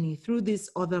to many through this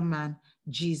other man,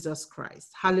 Jesus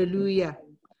Christ. Hallelujah.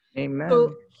 Amen.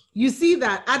 So you see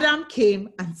that Adam came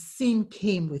and sin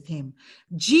came with him.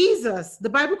 Jesus, the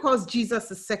Bible calls Jesus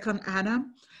the second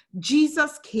Adam.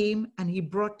 Jesus came and he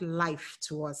brought life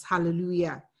to us.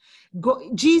 Hallelujah.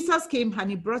 Jesus came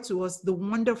and he brought to us the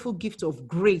wonderful gift of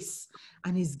grace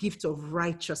and his gift of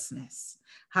righteousness.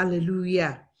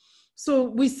 Hallelujah. So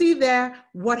we see there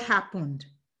what happened,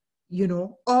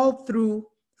 all through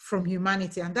from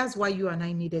humanity. And that's why you and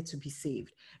I needed to be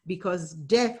saved, because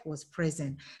death was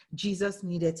present. Jesus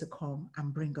needed to come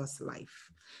and bring us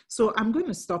life. So I'm going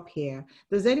to stop here.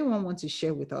 Does anyone want to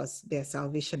share with us their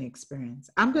salvation experience?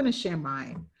 I'm going to share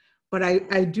mine, but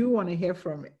I do want to hear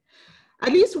from it.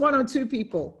 At least one or two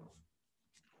people.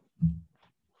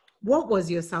 What was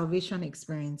your salvation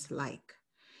experience like?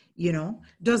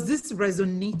 Does this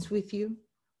resonate with you?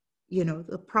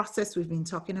 The process we've been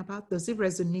talking about, does it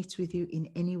resonate with you in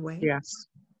any way? Yes.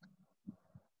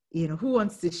 Who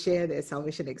wants to share their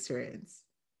salvation experience?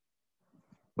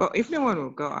 Well, if no one will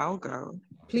go, I'll go.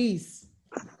 Please.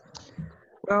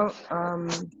 Well,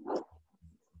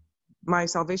 my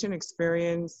salvation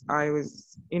experience, I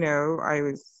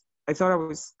thought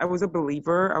I was a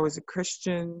believer. I was a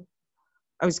Christian.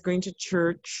 I was going to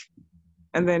church.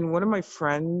 And then one of my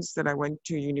friends that I went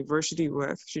to university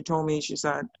with, she told me, she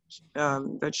said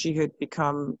that she had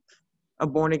become a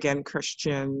born-again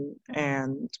Christian,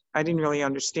 and I didn't really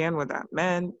understand what that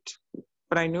meant.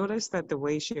 But I noticed that the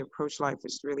way she approached life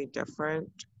was really different.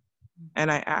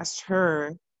 And I asked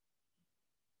her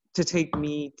to take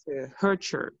me to her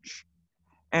church.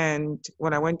 And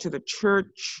when I went to the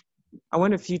church, I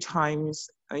went a few times,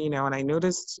 and I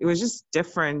noticed it was just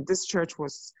different. This church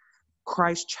was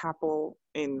Christ Chapel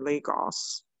in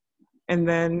Lagos. And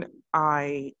then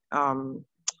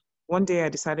one day I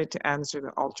decided to answer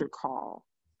the altar call,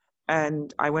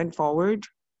 and I went forward.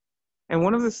 And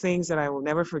one of the things that I will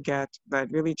never forget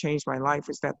that really changed my life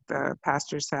was that the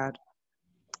pastor said,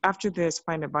 after this,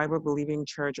 find a Bible-believing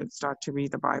church and start to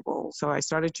read the Bible. So I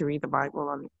started to read the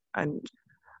Bible, and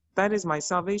that is my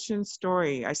salvation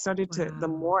story. I started to, the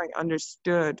more I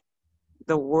understood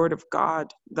the word of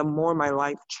God, the more my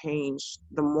life changed,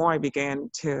 the more I began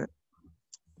to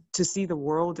see the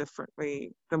world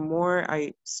differently, the more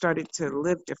I started to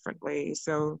live differently.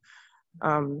 So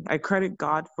I credit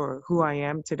God for who I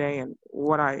am today and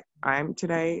what I am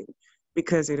today,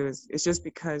 because it's just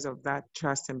because of that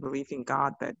trust and belief in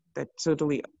God that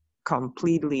totally,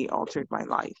 completely altered my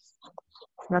life.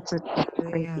 That's it.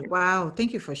 Thank you. Wow,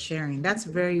 thank you for sharing. That's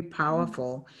very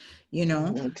powerful. Me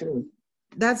too.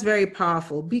 That's very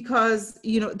powerful, because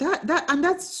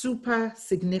that's super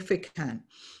significant.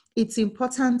 It's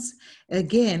important.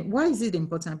 Again, why is it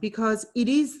important? Because it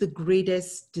is the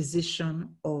greatest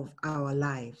decision of our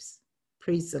lives.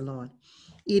 Praise the Lord.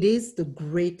 It is the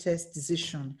greatest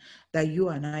decision that you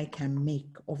and I can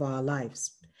make of our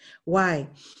lives. Why?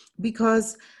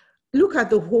 Because look at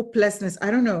the hopelessness.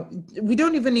 I don't know. We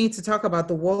don't even need to talk about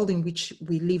the world in which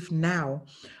we live now,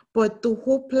 but the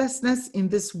hopelessness in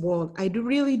this world, I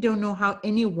really don't know how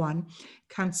anyone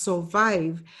can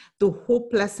survive the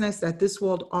hopelessness that this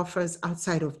world offers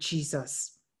outside of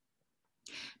Jesus.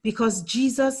 Because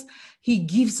Jesus, he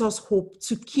gives us hope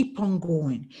to keep on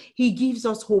going. He gives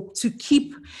us hope to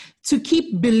keep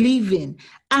believing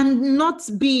and not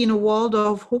be in a world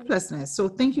of hopelessness. So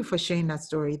thank you for sharing that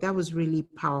story. That was really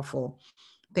powerful.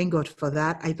 Thank God for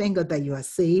that. I thank God that you are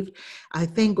saved. I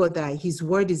thank God that his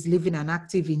word is living and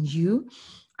active in you.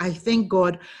 I thank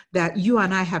God that you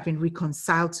and I have been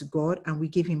reconciled to God, and we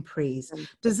give him praise.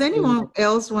 Does anyone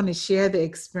else want to share the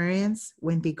experience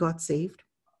when they got saved?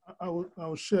 I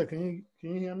will share. Can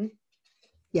you hear me?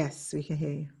 Yes, we can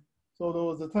hear you. So there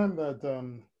was a time that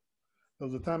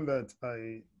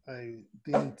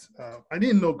I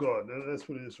didn't know God. Let's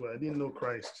put it this way. I didn't know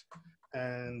Christ.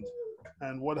 And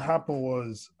what happened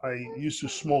was I used to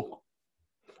smoke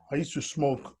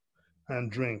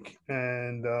and drink,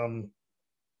 and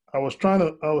I was trying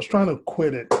to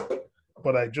quit it,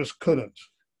 but I just couldn't.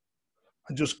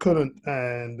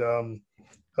 And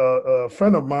a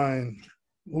friend of mine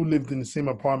who lived in the same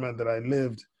apartment that I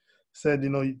lived said,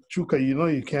 Chuka,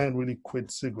 you can't really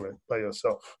quit cigarette by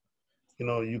yourself.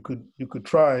 You could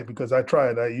try, because I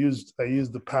tried. I used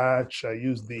the patch. I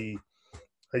used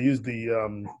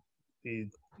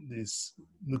this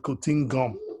nicotine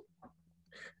gum,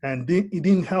 and it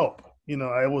didn't help.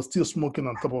 I was still smoking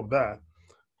on top of that.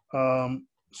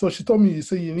 So she told me, you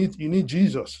see, you need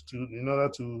Jesus in order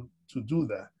to do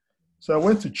that. So I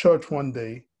went to church one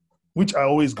day, which I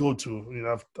always go to. You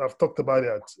know, I've talked about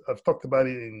it. I've talked about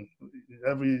it in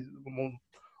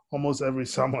almost every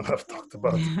sermon I've talked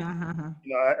about it.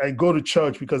 You know, I go to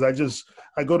church because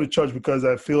I go to church because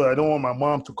I feel I don't want my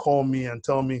mom to call me and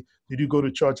tell me, did you go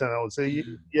to church? And I would say,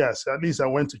 yes, at least I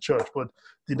went to church. But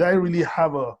did I really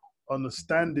have a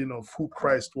understanding of who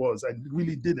Christ was? I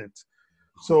really didn't.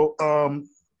 So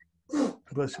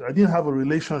because I didn't have a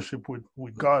relationship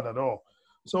with God at all.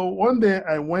 So one day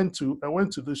I went to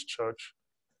this church,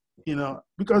 you know,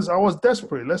 because I was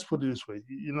desperate. Let's put it this way.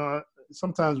 You know,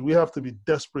 sometimes we have to be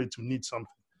desperate to need something.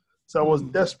 So I was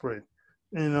desperate,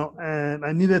 you know, and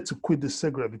I needed to quit the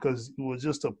cigarette because it was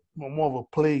just more of a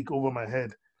plague over my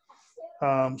head.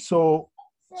 So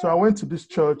I went to this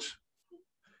church.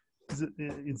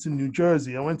 It's in New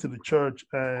Jersey. I went to the church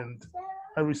and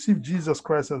I received Jesus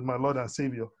Christ as my Lord and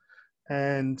Savior.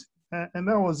 And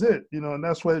that was it, you know, and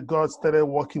that's where God started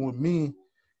working with me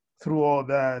through all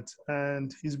that.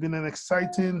 And it's been an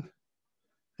exciting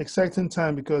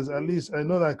time because at least I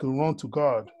know that I can run to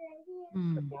God, I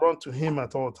can run to Him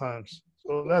at all times.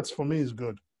 So that's, for me, is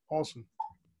good. Awesome.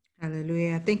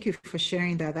 Hallelujah. Thank you for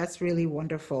sharing that. That's really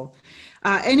wonderful.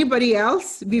 Anybody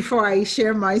else before I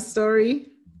share my story?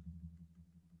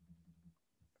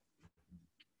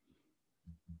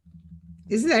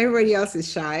 Isn't everybody else is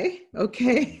shy?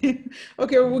 Okay.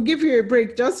 Okay, we'll give you a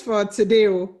break just for today.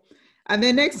 And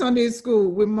then next Sunday school,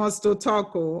 we must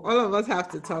talk. All of us have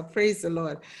to talk. Praise the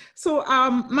Lord. So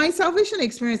my salvation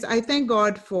experience, I thank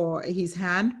God for His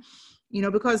hand, you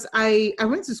know, because I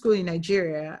went to school in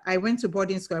Nigeria. I went to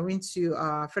boarding school. I went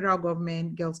to Federal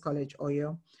Government Girls College,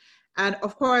 Oyo. And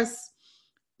of course,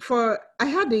 I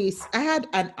had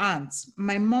an aunt.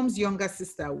 My mom's younger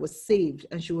sister was saved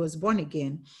and she was born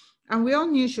again. And we all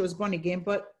knew she was born again,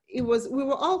 but we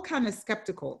were all kind of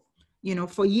skeptical, you know,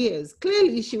 for years.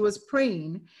 Clearly she was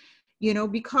praying, you know,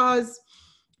 because,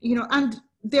 you know, and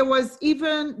there were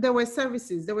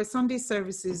services, there were Sunday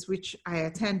services, which I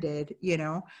attended, you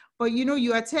know, but, you know,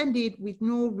 I attended with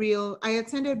no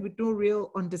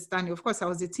real understanding. Of course, I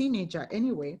was a teenager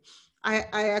anyway. I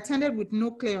attended with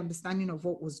no clear understanding of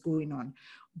what was going on.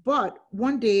 But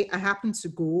one day I happened to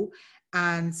go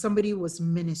and somebody was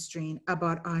ministering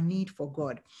about our need for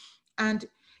God. And,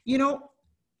 you know,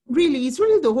 really, it's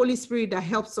really the Holy Spirit that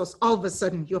helps us. All of a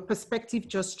sudden, your perspective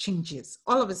just changes.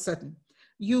 All of a sudden,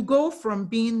 you go from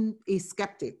being a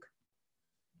skeptic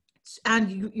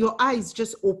and your eyes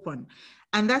just open.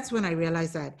 And that's when I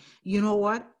realized that, you know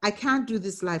what? I can't do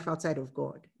this life outside of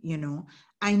God. You know,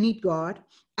 I need God.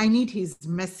 I need His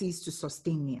mercies to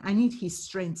sustain me. I need His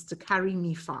strength to carry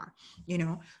me far, you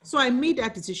know. So I made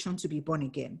that decision to be born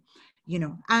again, you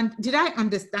know. And did I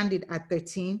understand it at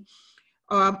 13?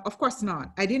 Of course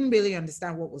not. I didn't really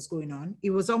understand what was going on. It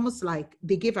was almost like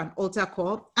they gave an altar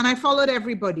call and I followed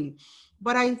everybody.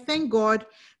 But I thank God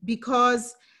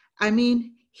because, I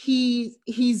mean, He's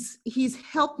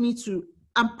helped me to,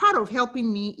 and part of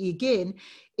helping me again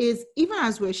is even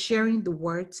as we're sharing the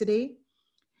word today,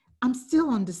 I'm still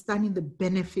understanding the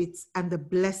benefits and the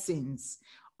blessings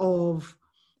of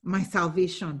my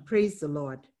salvation. Praise the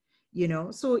Lord. You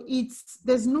know, so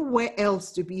there's nowhere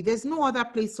else to be. There's no other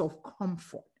place of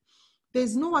comfort.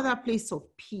 There's no other place of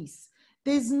peace.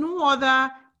 There's no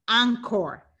other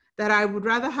anchor that I would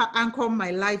rather anchor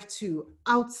my life to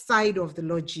outside of the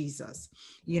Lord Jesus,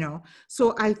 you know.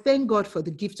 So I thank God for the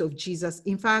gift of Jesus.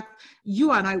 In fact,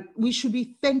 you and I, we should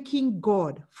be thanking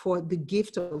God for the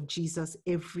gift of Jesus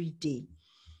every day.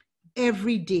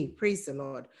 Every day. Praise the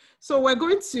Lord. So we're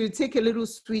going to take a little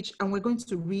switch and we're going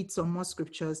to read some more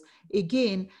scriptures.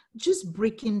 Again, just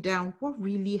breaking down what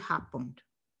really happened.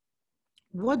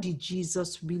 What did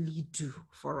Jesus really do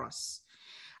for us?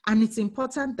 And it's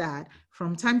important that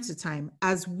from time to time,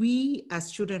 as we,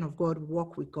 as children of God,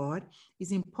 walk with God, it's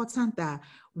important that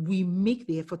we make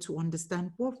the effort to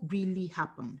understand what really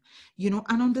happened, you know,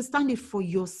 and understand it for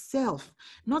yourself,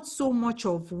 not so much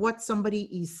of what somebody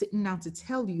is sitting down to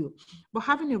tell you, but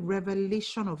having a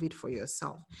revelation of it for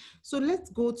yourself. So let's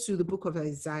go to the book of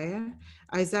Isaiah,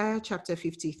 Isaiah chapter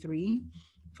 53,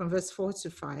 from verse 4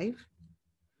 to 5.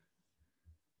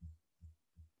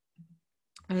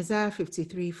 Isaiah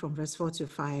 53 from verse 4 to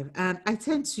 5. And I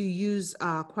tend to use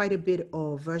quite a bit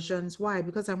of versions. Why?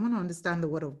 Because I want to understand the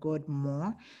word of God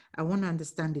more. I want to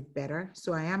understand it better.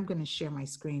 So I am going to share my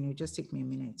screen. It'll just take me a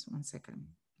minute. 1 second.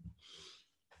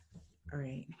 All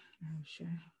right. I'll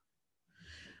share.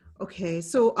 Okay.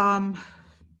 So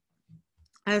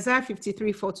Isaiah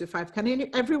 53, 4 to 5. Can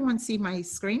everyone see my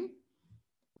screen?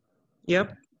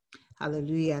 Yep.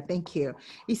 Hallelujah. Thank you.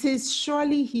 He says,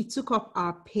 surely he took up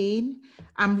our pain.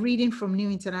 I'm reading from New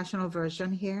International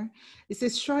Version here. It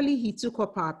says, surely he took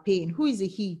up our pain. Who is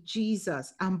he?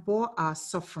 Jesus, and bore our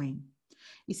suffering.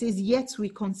 He says, yet we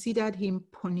considered him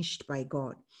punished by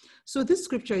God. So this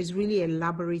scripture is really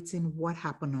elaborating what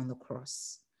happened on the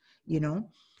cross. You know,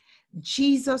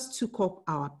 Jesus took up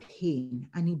our pain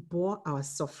and he bore our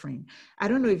suffering. I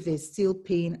don't know if there's still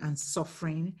pain and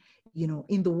suffering, you know,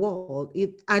 in the world,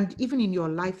 and even in your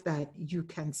life that you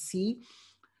can see.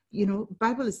 You know,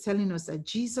 Bible is telling us that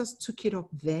Jesus took it up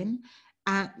then,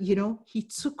 and you know, he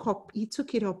took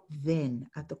it up then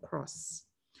at the cross.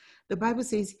 The Bible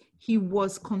says he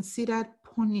was considered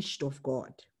punished of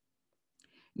God.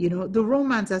 You know, the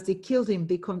Romans, as they killed him,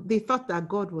 they thought that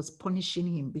God was punishing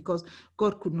him because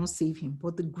God could not save him.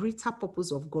 But the greater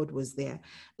purpose of God was there.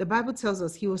 The Bible tells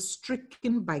us he was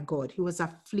stricken by God. He was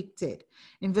afflicted.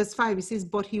 In verse 5, it says,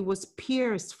 but he was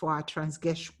pierced for our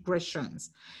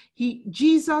transgressions.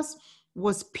 Jesus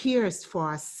was pierced for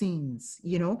our sins.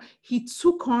 You know, he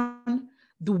took on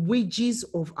the wages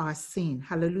of our sin.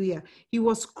 Hallelujah. He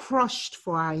was crushed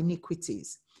for our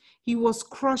iniquities. He was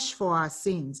crushed for our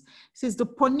sins. It says the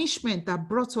punishment that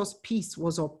brought us peace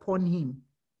was upon him.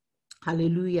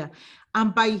 Hallelujah.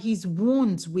 And by his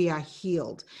wounds we are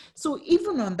healed. So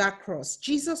even on that cross,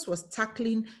 Jesus was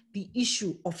tackling the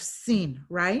issue of sin,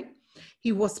 right?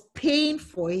 He was paying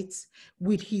for it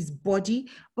with his body,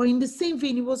 but in the same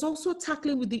vein, he was also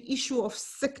tackling with the issue of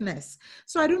sickness.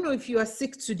 So I don't know if you are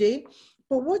sick today,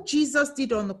 but what Jesus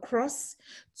did on the cross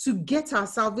to get our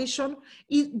salvation,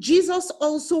 Jesus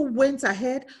also went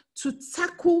ahead to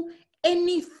tackle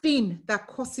anything that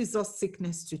causes us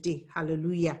sickness today.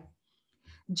 Hallelujah.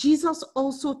 Jesus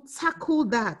also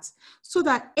tackled that so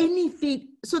that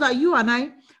you and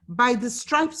I, by the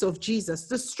stripes of Jesus,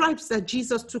 the stripes that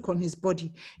Jesus took on his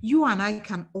body, you and I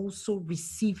can also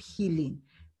receive healing.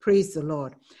 Praise the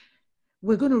Lord.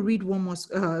 We're going to read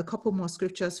a couple more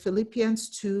scriptures.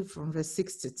 Philippians 2 from verse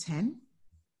 6 to 10.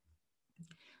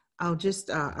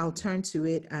 I'll turn to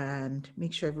it and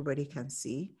make sure everybody can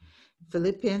see.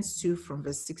 Philippians 2 from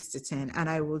verse 6 to 10. And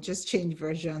I will just change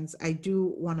versions. I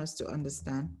do want us to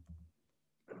understand.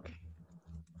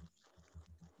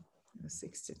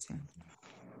 6 to 10.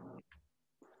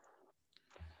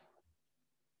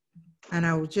 And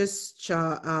I will just,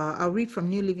 I'll read from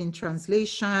New Living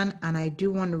Translation, and I do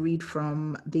want to read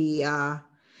from I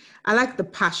like the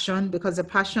Passion, because the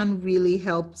Passion really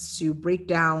helps to break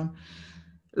down,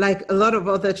 like a lot of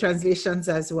other translations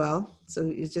as well. So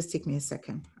it just take me a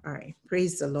second. All right,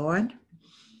 praise the Lord.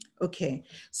 Okay,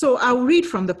 so I'll read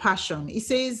from the Passion. It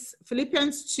says,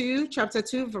 Philippians 2, chapter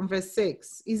 2 from verse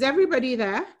 6. Is everybody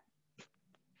there?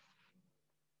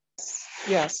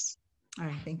 Yes. All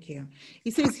right, thank you.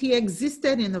 He says he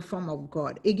existed in the form of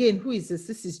God. Again, who is this?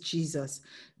 This is Jesus.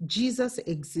 Jesus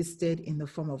existed in the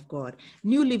form of God.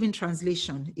 New Living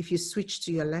Translation, if you switch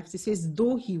to your left, it says,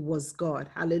 though he was God.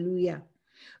 Hallelujah.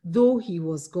 Though he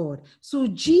was God. So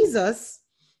Jesus,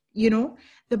 you know,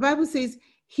 the Bible says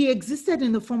he existed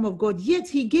in the form of God, yet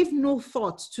he gave no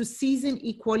thought to seizing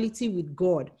equality with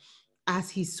God as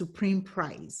his supreme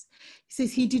prize. He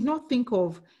says he did not think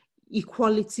of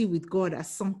equality with God as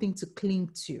something to cling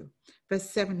to. Verse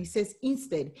 7, he says,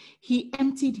 instead, he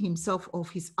emptied himself of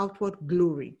his outward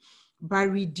glory by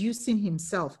reducing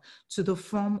himself to the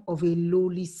form of a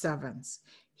lowly servant.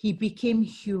 He became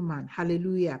human.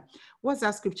 Hallelujah. What's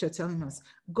that scripture telling us?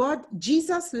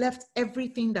 Jesus left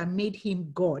everything that made him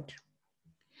God.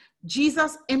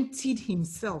 Jesus emptied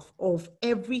himself of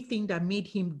everything that made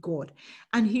him God,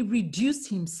 and he reduced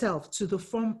himself to the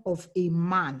form of a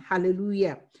man.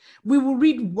 Hallelujah. We will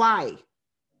read why.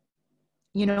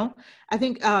 You know, I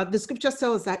think the scripture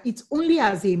tells us that it's only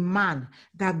as a man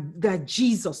that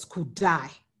Jesus could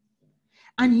die.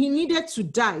 And he needed to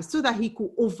die so that he could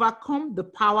overcome the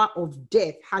power of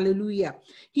death. Hallelujah.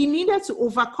 He needed to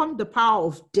overcome the power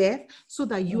of death so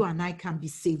that you and I can be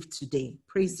saved today.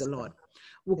 Praise the Lord.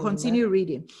 We'll continue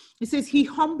reading. It says, he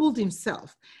humbled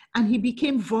himself and he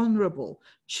became vulnerable,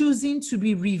 choosing to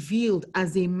be revealed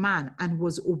as a man, and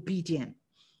was obedient.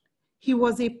 He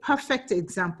was a perfect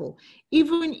example,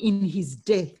 even in his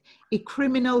death, a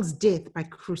criminal's death by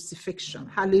crucifixion.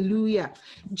 Hallelujah.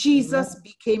 Jesus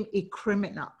became a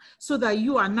criminal so that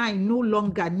you and I no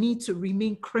longer need to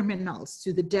remain criminals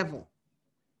to the devil.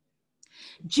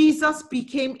 Jesus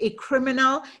became a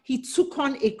criminal. He took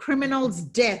on a criminal's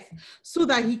death so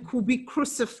that he could be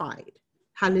crucified.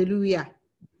 Hallelujah.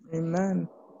 Amen.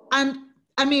 And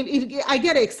I mean, I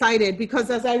get excited because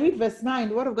as I read verse 9,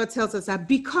 the word of God tells us that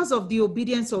because of the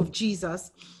obedience of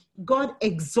Jesus, God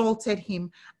exalted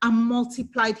him and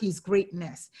multiplied his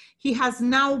greatness. He has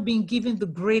now been given the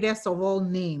greatest of all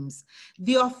names.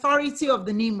 The authority of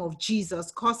the name of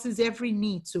Jesus causes every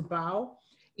knee to bow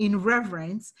in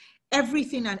reverence.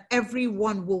 Everything and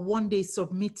everyone will one day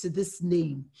submit to this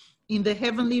name, in the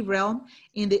heavenly realm,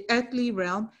 in the earthly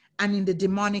realm, and in the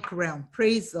demonic realm.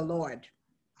 Praise the Lord.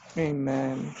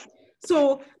 Amen.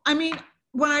 So, I mean,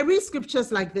 when I read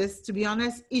scriptures like this, to be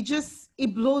honest,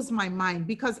 it blows my mind,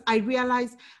 because I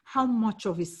realize how much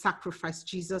of a sacrifice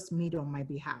Jesus made on my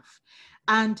behalf.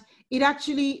 And it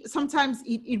actually, sometimes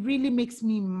it really makes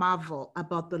me marvel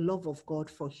about the love of God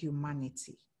for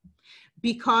humanity,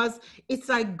 because it's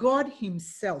like God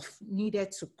himself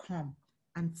needed to come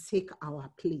and take our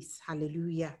place.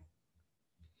 Hallelujah.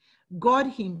 God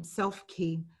himself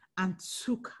came and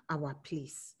took our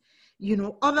place. You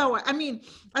know, otherwise, I mean,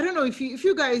 I don't know if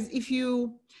you guys, if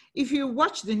you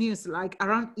watch the news, like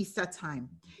around Easter time,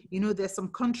 you know, there's some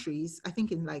countries, I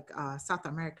think in like South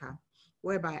America,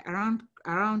 whereby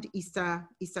around Easter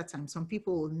time, some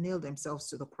people will nail themselves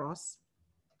to the cross,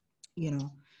 you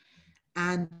know.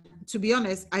 And to be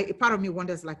honest, part of me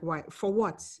wonders, like, why? For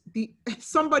what?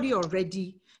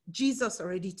 Jesus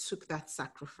already took that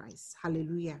sacrifice.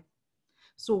 Hallelujah.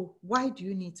 So why do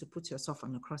you need to put yourself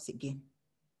on the cross again?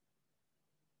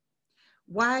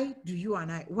 Why do you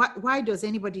and I, why does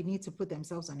anybody need to put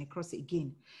themselves on a cross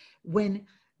again when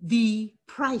the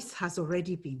price has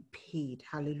already been paid?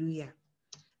 Hallelujah.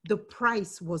 The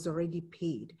price was already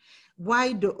paid. Why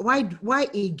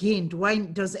again? Why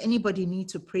does anybody need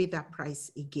to pay that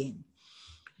price again?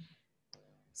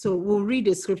 So we'll read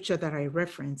the scripture that I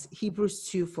referenced, Hebrews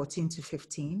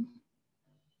 2:14-15.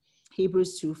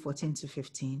 Hebrews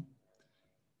 2:14-15.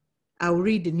 I'll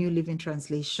read the New Living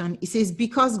Translation. It says,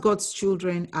 because God's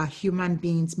children are human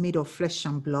beings made of flesh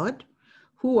and blood.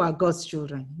 Who are God's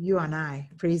children? You and I.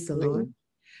 Praise the Lord.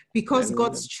 Because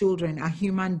God's children are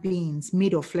human beings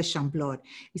made of flesh and blood.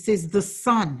 It says the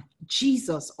Son,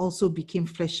 Jesus, also became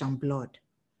flesh and blood.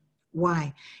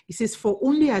 Why? It says, for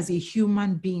only as a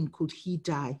human being could he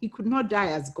die. He could not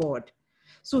die as God.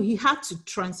 So he had to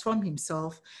transform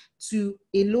himself to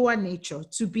a lower nature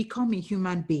to become a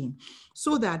human being,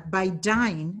 so that by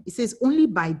dying, it says only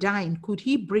by dying could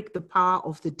he break the power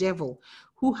of the devil,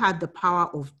 who had the power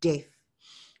of death.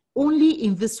 Only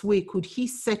in this way could he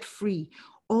set free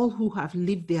all who have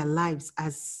lived their lives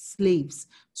as slaves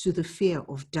to the fear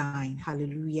of dying.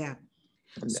 Hallelujah.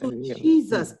 So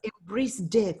Jesus embraced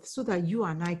death so that you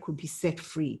and I could be set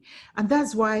free. And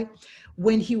that's why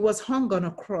when he was hung on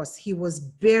a cross, he was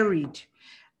buried,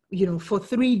 you know, for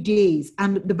 3 days.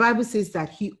 And the Bible says that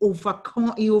he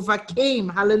overcame,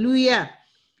 hallelujah.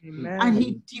 Amen. And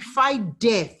he defied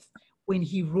death when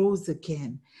he rose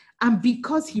again. And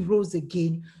because he rose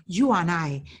again, you and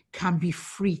I can be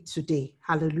free today.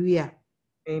 Hallelujah.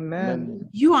 Amen.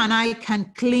 You and I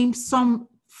can claim some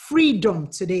freedom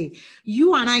today.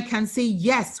 You and I can say,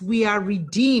 yes, we are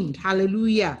redeemed.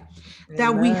 Hallelujah. Amen.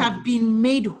 That we have been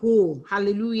made whole.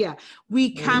 Hallelujah.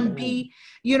 We can be,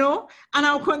 you know,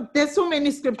 and there's so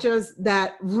many scriptures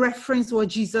that reference what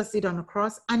Jesus did on the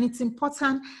cross. And it's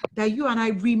important that you and I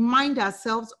remind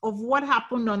ourselves of what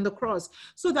happened on the cross,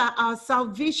 so that our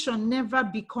salvation never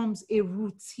becomes a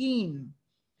routine.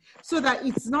 So that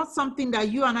it's not something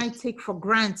that you and I take for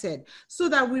granted, so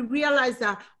that we realize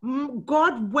that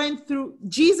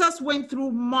Jesus went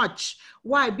through much.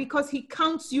 Why? Because he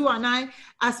counts you and I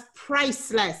as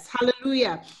priceless.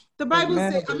 Hallelujah. The Bible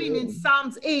says, in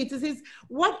Psalms 8, it says,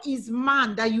 what is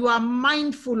man that you are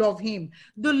mindful of him?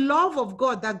 The love of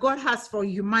God that God has for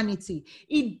humanity,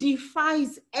 it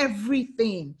defies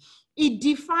everything. It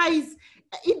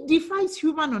defies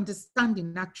human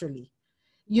understanding, actually.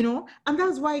 You know, and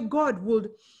that's why God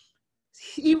would,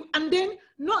 and then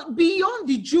not beyond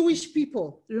the Jewish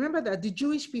people. Remember that the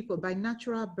Jewish people by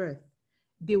natural birth,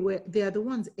 they are the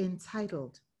ones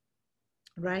entitled,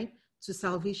 right, to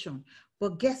salvation.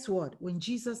 But guess what? When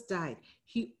Jesus died,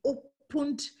 he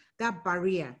opened that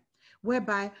barrier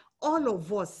whereby all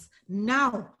of us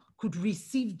now could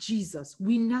receive Jesus.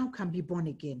 We now can be born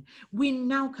again. We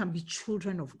now can be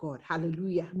children of God.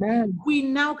 Hallelujah. Amen. We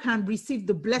now can receive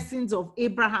the blessings of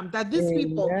Abraham, that these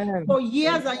people for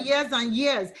years and years and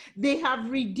years, they have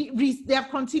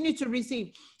continued to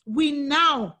receive. We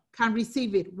now can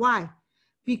receive it. Why?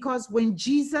 Because when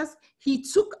Jesus, he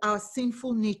took our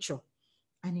sinful nature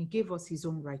and he gave us his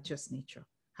own righteous nature.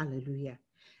 Hallelujah.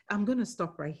 I'm going to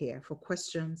stop right here for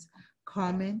questions,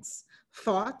 comments,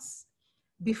 thoughts,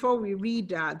 before we read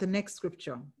the next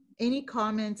scripture. Any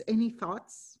comments, any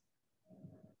thoughts?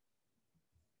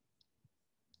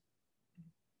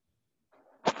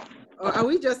 Or are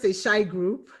we just a shy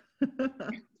group?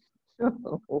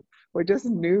 We're just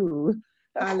new.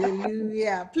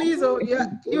 Hallelujah. Please, oh, yeah,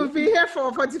 you'll be here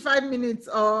for 45 minutes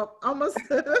or almost.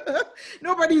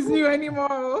 Nobody's new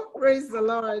anymore. Praise the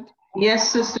Lord.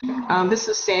 Yes, sister. This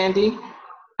is Sandy.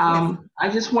 I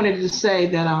just wanted to say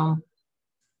that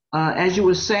as you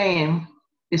were saying,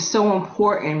 it's so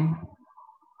important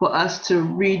for us to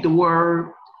read the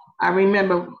word. I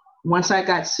remember once I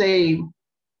got saved,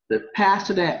 the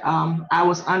pastor that I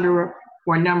was under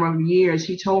for a number of years,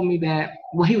 he told me that,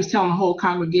 well, he was telling the whole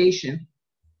congregation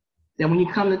that when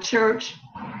you come to church,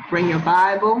 bring your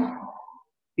Bible,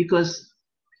 because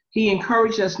he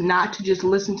encouraged us not to just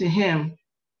listen to him.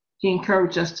 He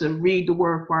encouraged us to read the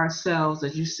word for ourselves,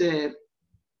 as you said.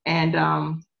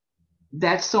 And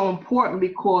that's so important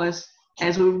because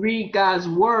as we read God's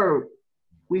word,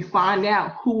 we find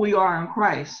out who we are in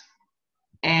Christ.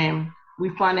 And we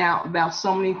find out about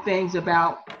so many things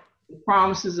about the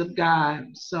promises of God.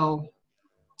 So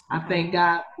I thank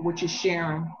God for what you're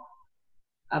sharing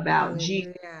about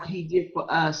Jesus, what he did for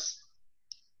us,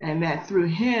 and that through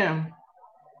him,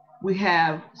 we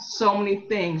have so many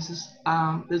things.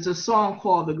 There's a song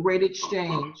called The Great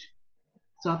Exchange.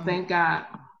 So I thank God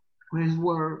for his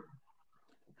word.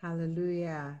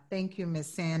 Hallelujah. Thank you,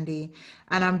 Miss Sandy.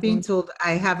 And I'm being told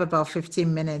I have about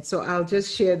 15 minutes. So I'll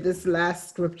just share this last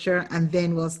scripture and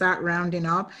then we'll start rounding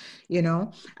up.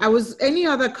 Any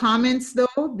other comments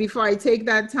though, before I take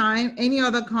that time? Any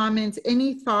other comments?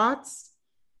 Any thoughts?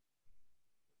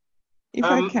 If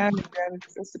I can, again,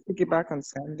 just to piggyback on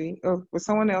Sandy. Oh, was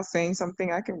someone else saying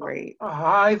something? I can wait.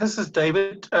 Hi, this is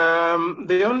David.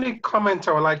 The only comment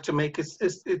I would like to make is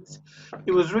it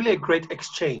was really a great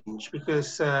exchange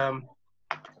because the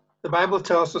Bible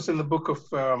tells us in the book of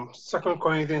 2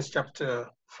 Corinthians chapter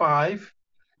 5,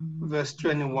 verse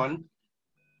 21,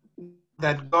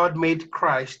 that God made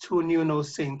Christ, who knew no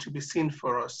sin, to be sin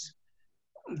for us,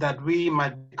 that we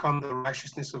might become the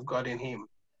righteousness of God in him.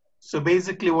 So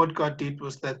basically what God did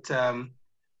was that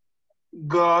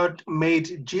God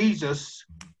made Jesus,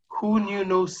 who knew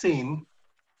no sin,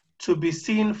 to be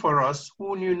sin for us,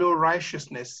 who knew no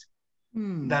righteousness,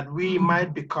 that we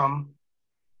might become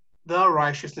the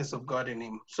righteousness of God in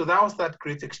him. So that was that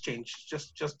great exchange.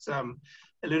 Just a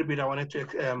little bit I wanted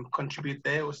to contribute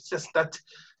there. It was just that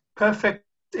perfect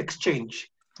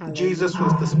exchange. Hallelujah. Jesus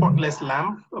was the spotless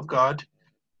Lamb of God,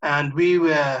 and we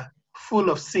were full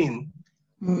of sin.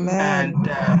 Amen.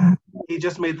 And he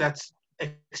just made that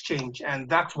exchange, and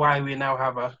that's why we now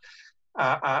have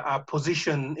a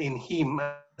position in him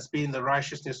as being the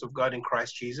righteousness of God in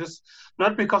Christ Jesus,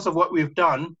 not because of what we've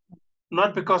done,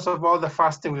 not because of all the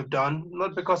fasting we've done,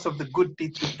 not because of the good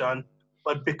deeds we've done,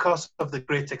 but because of the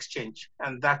great exchange.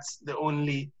 And that's the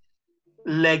only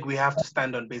leg we have to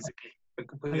stand on, basically.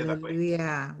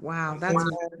 Hallelujah. Wow, that's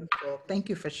wonderful. Thank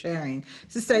you for sharing.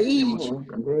 Sister Ej.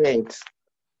 Great.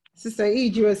 Sister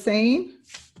Ej, you were saying?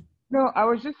 No,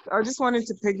 I just wanted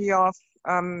to piggy off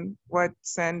what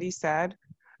Sandy said.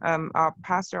 Our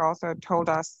pastor also told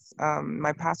us,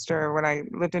 my pastor, when I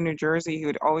lived in New Jersey, he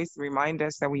would always remind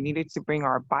us that we needed to bring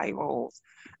our Bibles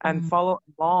and follow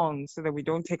along so that we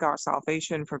don't take our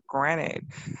salvation for granted,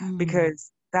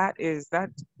 because that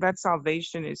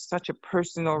salvation is such a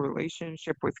personal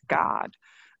relationship with God,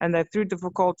 and that through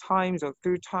difficult times or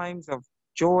through times of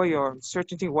joy or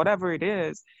uncertainty, whatever it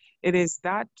is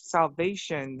that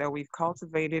salvation that we've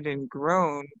cultivated and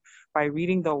grown by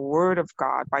reading the word of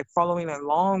God, by following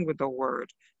along with the word.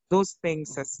 Those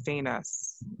things sustain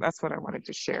us. That's what I wanted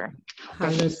to share.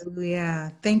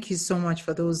 Hallelujah. Thank you so much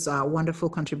for those wonderful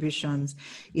contributions,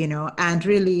 and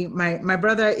really my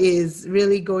brother is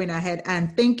really going ahead,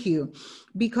 and thank you,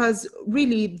 because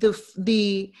really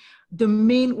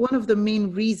one of the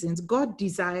main reasons God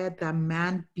desired that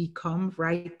man become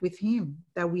right with him,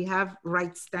 that we have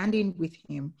right standing with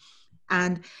him.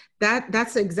 And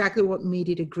that's exactly what made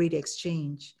it a great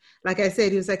exchange. Like I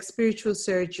said, it was like spiritual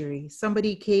surgery.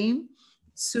 Somebody came,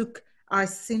 took our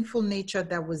sinful nature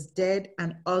that was dead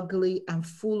and ugly and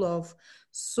full of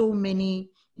so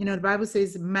many, the Bible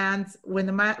says when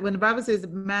the Bible says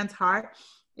man's heart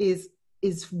is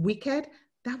wicked,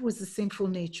 that was the sinful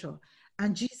nature.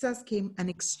 And Jesus came and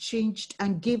exchanged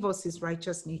and gave us his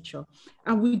righteous nature.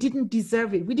 And we didn't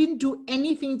deserve it. We didn't do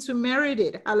anything to merit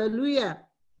it. Hallelujah.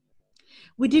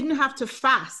 We didn't have to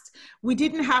fast. We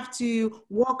didn't have to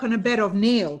walk on a bed of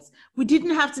nails. We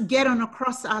didn't have to get on a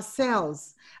cross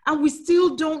ourselves. And we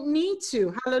still don't need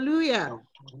to. Hallelujah.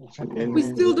 We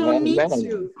still don't need Amen.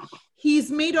 to.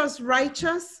 He's made us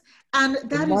righteous. And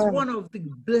that is one of the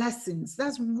blessings.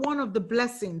 That's one of the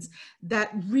blessings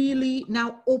that really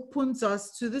now opens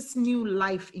us to this new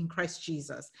life in Christ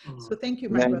Jesus. So thank you,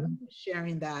 my brother, for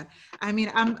sharing that. I mean,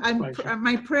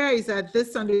 my prayer is that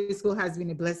this Sunday school has been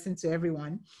a blessing to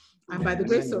everyone. And by the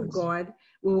grace of God,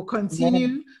 we will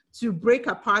continue to break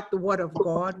apart the word of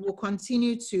God. We'll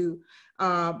continue to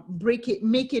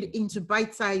make it into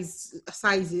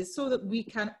sizes so that we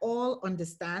can all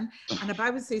understand. And the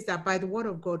Bible says that by the word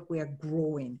of God, we are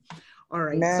growing. All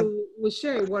right, so we'll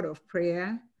share a word of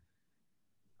prayer.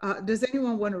 Does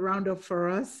anyone want to round up for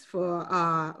us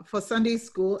for Sunday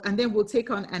school? And then we'll take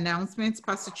on announcements.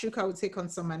 Pastor Chuka will take on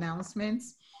some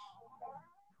announcements.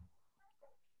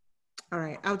 All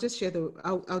right, I'll just share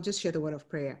the word of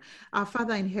prayer. Our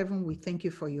Father in heaven, we thank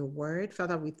you for your word.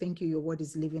 Father, we thank you. Your word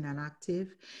is living and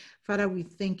active. Father, we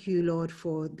thank you, Lord,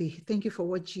 thank you for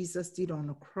what Jesus did on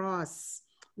the cross.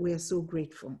 We are so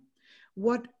grateful.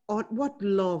 What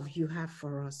love you have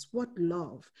for us. What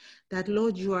love that,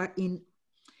 Lord, you are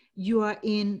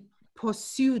in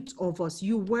pursuit of us.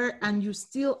 You were and you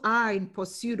still are in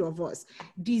pursuit of us,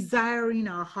 desiring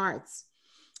our hearts.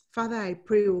 Father, I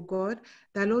pray, oh God,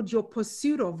 that, Lord, your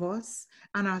pursuit of us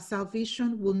and our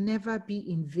salvation will never be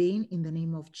in vain in the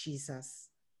name of Jesus.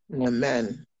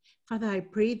 Amen. Father, I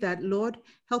pray that, Lord,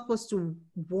 help us to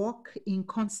walk in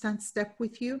constant step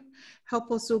with you. Help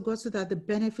us, oh God, so that the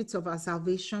benefits of our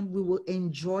salvation, we will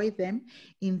enjoy them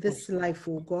in this life,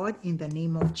 oh God, in the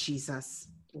name of Jesus.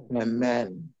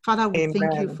 Amen. Father, we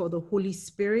thank you for the Holy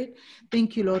Spirit.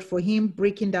 Thank you, Lord, for him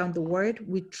breaking down the word.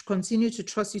 We continue to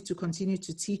trust you to continue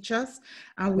to teach us.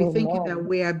 And we thank you that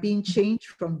we are being changed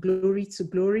from glory to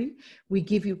glory. We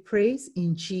give you praise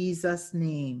in Jesus'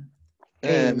 name.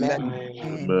 Amen.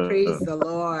 And praise the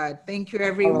Lord. Thank you,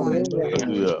 everyone.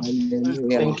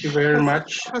 Thank you very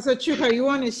much. Pastor Chuka, you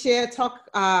want to share,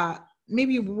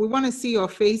 maybe we want to see your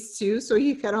face too, so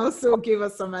you can also give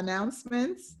us some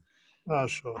announcements.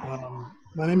 Sure.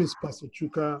 My name is Pastor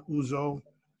Chuka Uzo.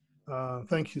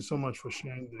 Thank you so much for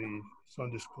sharing the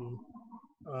Sunday school.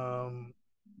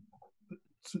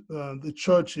 The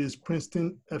church is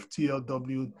Princeton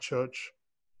FTLW Church,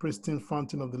 Princeton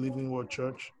Fountain of the Living Word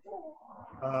Church.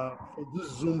 For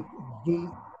this the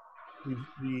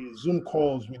Zoom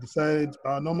calls, we decided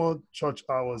our normal church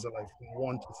hours are like from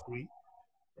 1 to 3.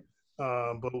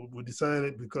 But we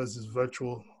decided because it's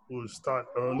virtual, we'll start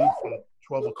early from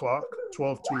 12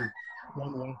 to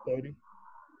 1:30.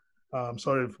 I'm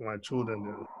sorry for my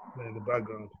children in the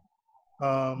background.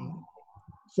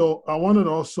 So I wanted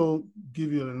to also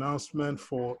give you an announcement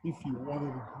for if you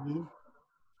wanted to give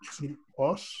to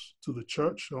us, to the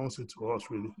church. I won't say to us,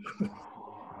 really.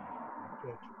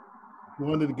 You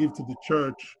wanted to give to the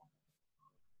church.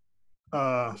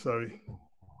 Sorry.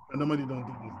 I normally don't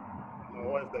do this. My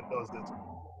wife that does that.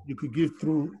 You could give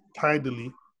through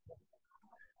Tidally.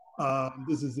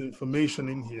 This is the information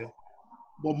in here.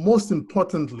 But most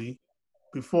importantly,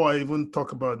 before I even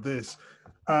talk about this,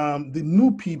 the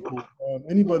new people,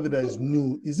 anybody that is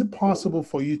new, is it possible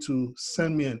for you to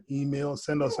send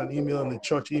us an email on the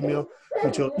church email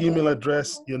with your email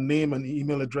address, your name and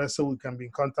email address so we can be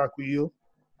in contact with you?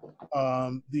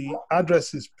 The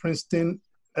address is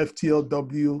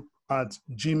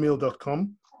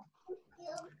princetonftlw@gmail.com.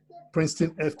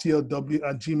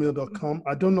 princetonftlw@gmail.com.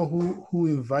 I don't know who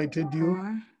invited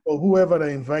you or whoever that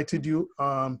invited you.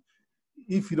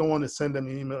 If you don't want to send them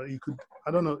an email, you could,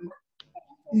 I don't know,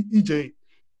 EJ.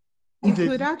 You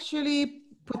could actually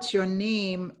put your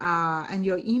name and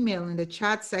your email in the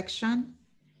chat section,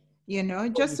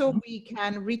 just so we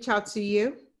can reach out to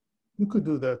you. You could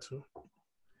do that too.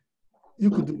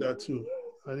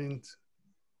 I didn't.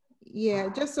 Yeah,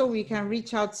 just so we can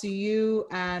reach out to you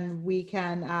and we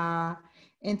can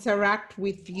interact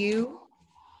with you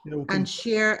and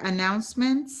share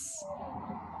announcements.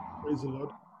 Praise the Lord.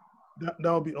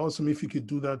 That would be awesome if you could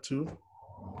do that too.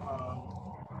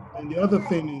 And the other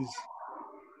thing is,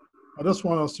 I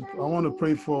want to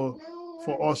pray for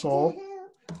us all.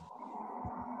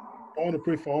 I want to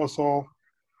pray for us all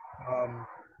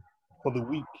for the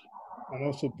week, and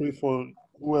also pray for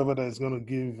whoever that is going to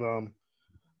give.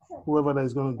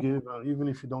 Even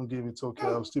if you don't give, it's okay.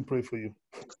 I'll still pray for you.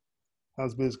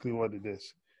 That's basically what it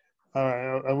is. All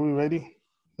right, are we ready?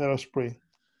 Let us pray.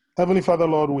 Heavenly Father,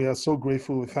 Lord, we are so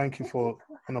grateful. We thank you for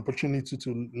an opportunity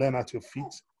to learn at your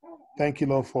feet. Thank you,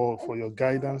 Lord, for your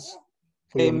guidance,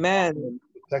 for your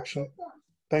protection.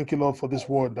 Thank you, Lord, for this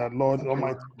word that, Lord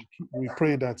Almighty, we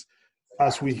pray that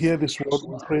as we hear this word,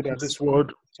 we pray that this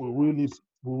word will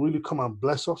really come and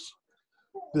bless us.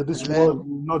 that this Amen. word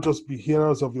will not just be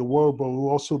hearers of your word, but will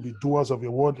also be doers of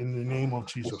your word in the name of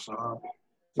Jesus.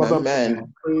 Father,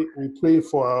 Amen. we pray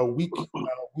for our week.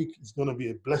 Our week is going to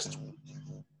be a blessed week.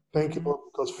 Thank you, Lord,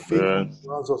 because faith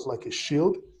surrounds us like a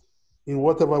shield. In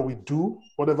whatever we do,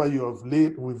 whatever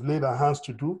we've laid our hands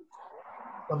to do,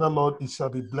 Father, Lord, it shall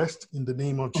be blessed in the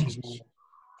name of Jesus.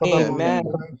 Father, Amen.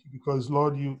 Lord, thank you because,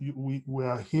 Lord, we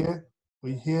are here.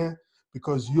 We're here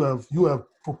because you have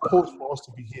proposed for us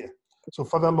to be here. So,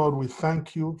 Father, Lord, we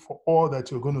thank you for all that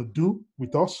you're going to do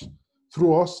with us,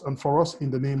 through us, and for us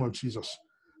in the name of Jesus.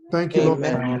 Thank you, Lord,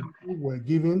 Amen. we're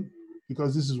giving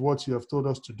because this is what you have told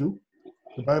us to do.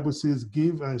 The Bible says,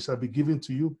 give and it shall be given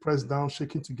to you, pressed down,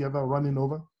 shaken together, running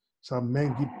over, shall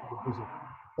men give to the bosom.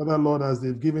 Father, Lord, as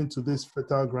they've given to this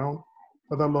fertile ground,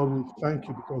 Father, Lord, we thank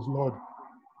you because, Lord,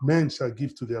 men shall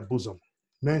give to their bosom.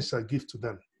 Men shall give to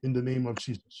them in the name of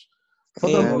Jesus.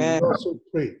 Father, Lord, we also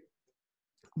pray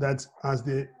that as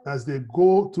they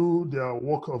go through their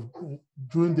work of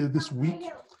during this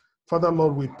week, Father,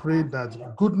 Lord, we pray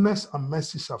that goodness and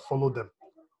mercy shall follow them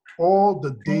all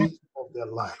the days of their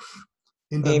life.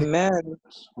 In the name of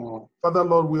Jesus. Father,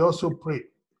 Lord, we also pray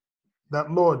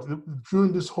that, Lord,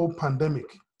 during this whole pandemic,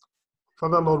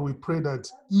 Father, Lord, we pray that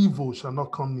evil shall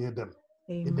not come near them.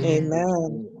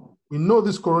 Amen. We know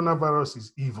this coronavirus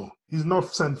is evil. It's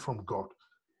not sent from God.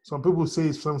 Some people say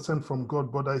it's sent from God,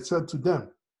 but I said to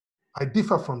them, I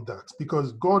differ from that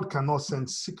because God cannot send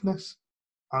sickness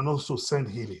and also send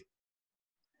healing.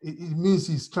 It means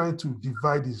he's trying to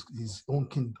divide his own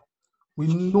kingdom. We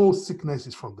know sickness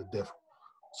is from the devil.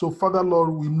 So, Father,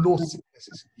 Lord, we know sickness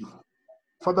is evil.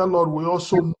 Father, Lord, we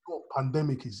also know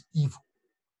pandemic is evil.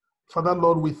 Father,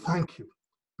 Lord, we thank you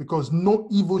because no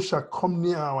evil shall come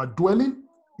near our dwelling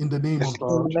in the name of Jesus.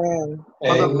 Amen.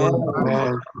 Father,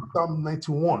 Amen. Psalm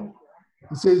 91,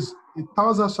 it says,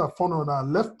 1,000 shall fall on our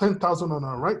left, 10,000 on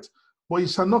our right, but it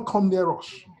shall not come near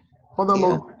us. Father,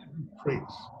 Lord, we give you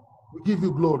praise. We give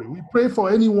you glory. We pray for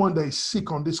anyone that is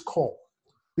sick on this call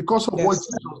because of what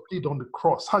Jesus did on the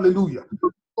cross. Hallelujah.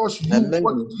 Because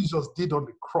what Jesus did on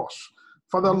the cross.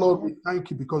 Father, Lord, we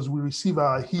thank you because we receive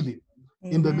our healing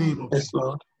in the name of Jesus.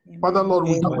 Father, Lord,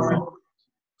 we give you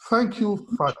thank you,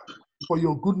 Father, for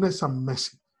your goodness and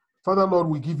mercy. Father, Lord,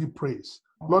 we give you praise.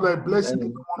 Lord, I bless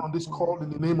everyone on this call in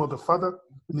the name of the Father,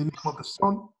 in the name of the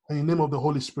Son, and in the name of the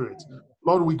Holy Spirit.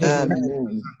 Lord, we give you praise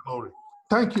and glory.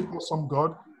 Thank you, awesome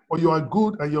God, for you are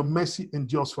good and your mercy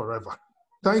endures forever.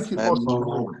 Thank you, awesome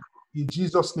God. In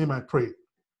Jesus' name I pray.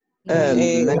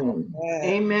 Amen.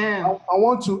 Amen. I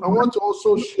want to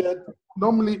also share,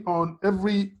 normally on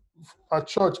at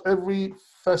church, every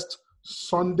first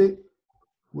Sunday,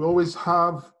 we always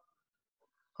have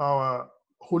our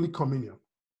Holy Communion.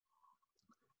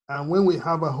 And when we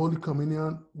have a Holy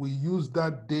Communion, we use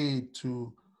that day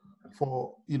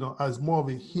for as more of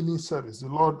a healing service. The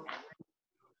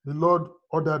Lord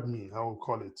ordered me, I will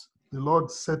call it. The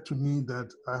Lord said to me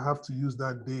that I have to use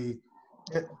that day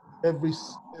every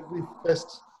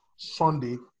first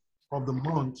Sunday of the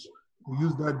month. We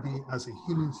use that day as a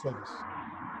healing service.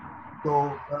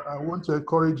 So I want to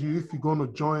encourage you, if you're going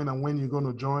to join and when you're going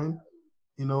to join,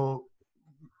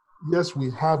 yes,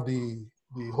 we have the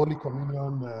Holy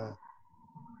Communion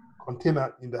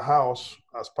container in the house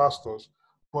as pastors,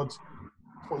 but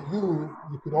for you,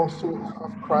 you could also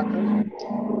have crackers.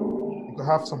 You could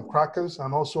have some crackers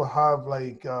and also have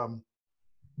like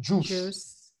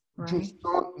juice, right?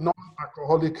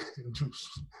 non-alcoholic juice.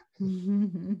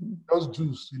 Just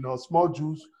juice, small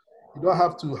juice. You don't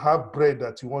have to have bread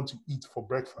that you want to eat for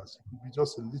breakfast. It could be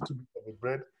just a little bit of a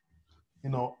bread,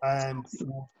 and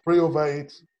we'll pray over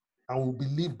it and we'll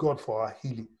believe God for our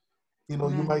healing. You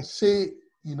might say,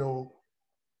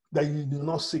 that you're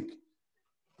not sick.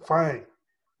 Fine.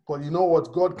 But you know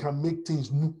what? God can make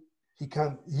things new.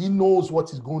 He knows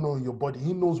what is going on in your body.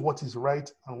 He knows what is right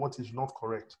and what is not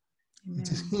correct. It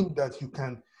is him that you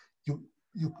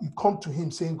come to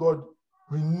him saying, God,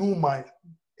 renew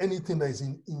anything that is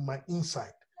in my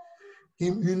inside. He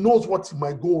knows what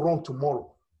might go wrong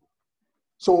tomorrow.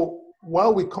 So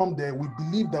while we come there, we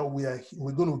believe that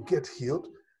we're going to get healed,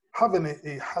 having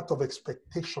a heart of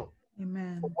expectation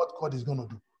for what God is going to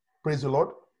do. Praise the Lord.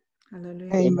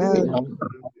 Hallelujah. Amen.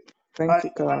 Thank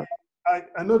you, God.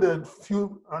 I know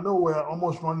I know we're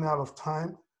almost running out of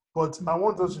time, but I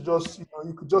want us to just,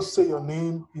 you could just say your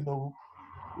name,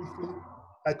 briefly.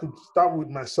 I could start with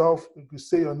myself. You could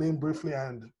say your name briefly,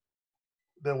 and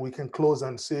then we can close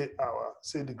and say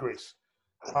the grace.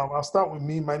 I'll start with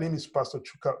me. My name is Pastor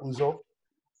Chuka Uzo.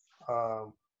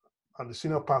 I'm the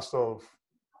senior pastor of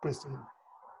Princeton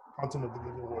Fountain of the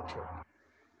Living Word Church.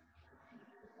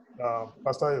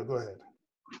 Pastor, you go ahead.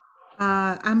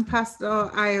 I'm Pastor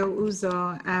Ayo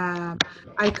Uzo.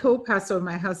 I co-pastor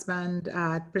my husband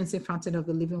at Princeton Fountain of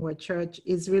the Living Word Church.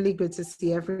 It's really good to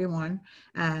see everyone,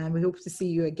 and we hope to see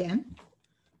you again.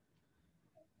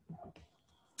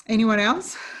 Anyone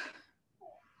else?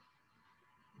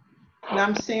 And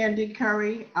I'm Sandy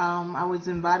Curry. I was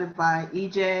invited by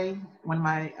EJ, one of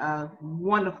my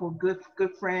wonderful, good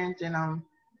friends, and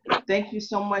thank you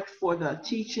so much for the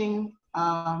teaching.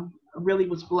 I really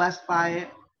was blessed by it.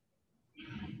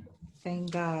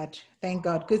 Thank God. Thank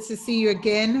God. Good to see you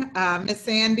again, Miss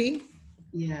Sandy.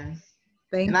 Yes.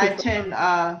 Thank you. And I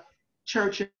attend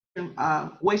church in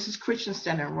Oasis Christian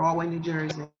Center in Rahway, New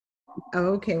Jersey.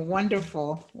 Okay,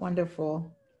 wonderful,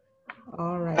 wonderful.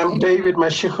 All right. I'm David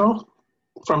Mashiko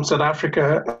from South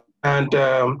Africa, and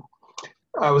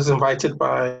I was invited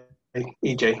by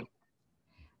EJ.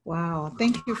 Wow,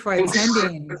 thank you for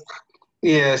attending.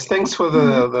 Yes, thanks for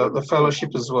the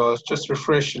fellowship as well. It's just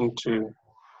refreshing to,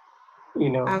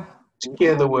 to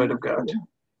hear the word of God.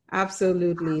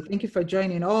 Absolutely. Thank you for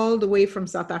joining all the way from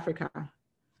South Africa.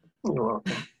 You're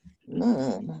welcome.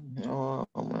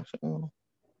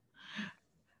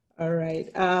 All right.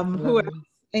 Who else?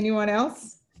 Anyone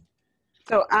else?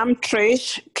 So I'm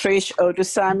Trish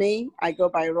Odusami. I go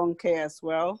by Ronke as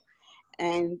well.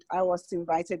 And I was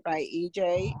invited by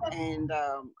EJ, and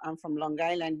I'm from Long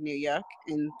Island, New York.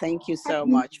 And thank you so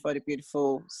much for the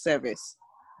beautiful service.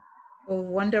 Oh,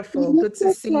 wonderful. Good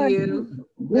to see you.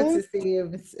 Good to see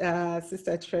you,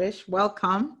 Sister Trish.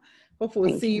 Welcome. Hope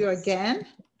we'll see you again.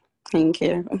 Thank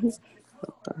you.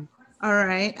 All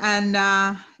right. And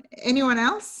anyone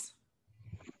else?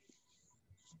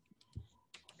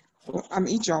 I'm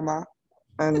Ijoma,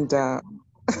 and I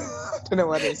don't know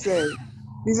what to say.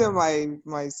 These are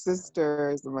my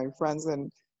sisters and my friends,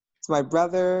 and it's my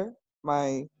brother,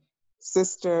 my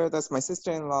sister, that's my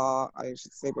sister-in-law, I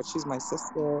should say, but she's my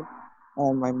sister,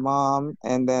 and my mom,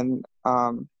 and then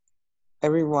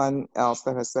everyone else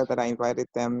that has said that I invited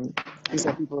them. These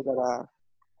are people that are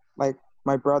like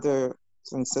my brothers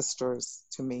and sisters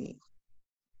to me.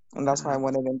 And that's why I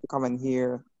wanted them to come and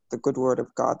hear the good word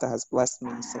of God that has blessed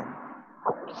me. So,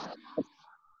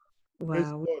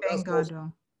 wow, thank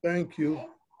God. Thank you.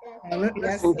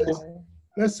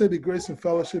 Let's say the grace and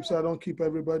fellowship so I don't keep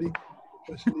everybody,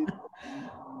 especially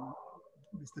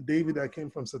Mr. David that came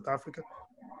from South Africa.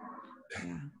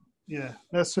 Yeah,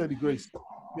 let's say the grace.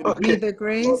 May the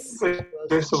grace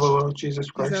of our Lord Jesus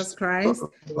Christ,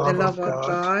 the love of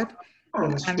God,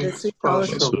 and the sweet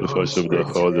fellowship of the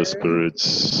Holy Spirit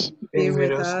be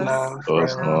with us now,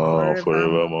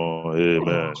 forevermore.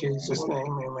 Amen. In Jesus'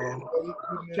 name, amen.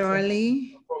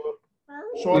 Surely,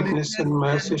 goodness and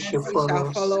mercy shall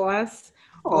follow us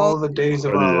all the days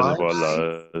of our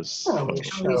lives, and we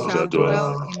shall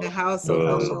dwell in the house of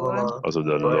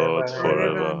the Lord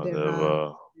forever and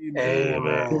ever.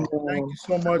 Amen. Thank you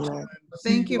so much.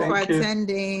 Thank you for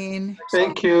attending.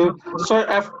 Thank you. Sorry,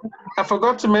 I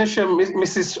forgot to mention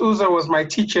Mrs. Uza was my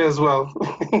teacher as well.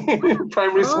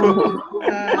 Primary school.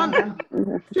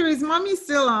 Sure, is mommy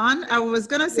still on? I was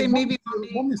gonna say maybe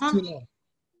mommy,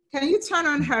 can you turn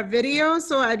on her video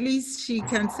so at least she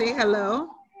can say hello?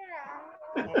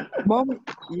 Mommy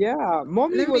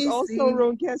was also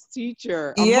Ronke's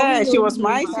teacher. Yeah, she was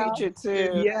my teacher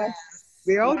too. Yes,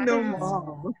 they all know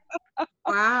Mom.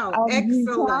 Wow,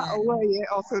 excellent. Away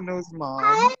also knows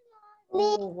Mom.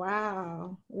 Oh,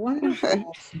 wow,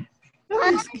 wonderful.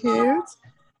 That is cute.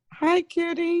 Hi,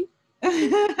 cutie.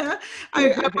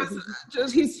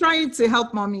 He's trying to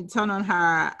help mommy turn on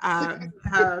her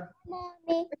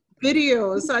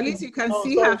video, so at least you can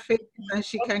see her face and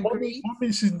she can greet.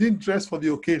 Mommy, she didn't dress for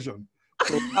the occasion.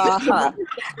 So.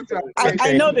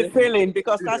 I know the feeling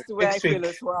because that's the way I feel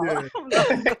as well.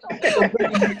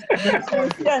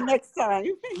 Yeah. Next time.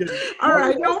 Yeah. All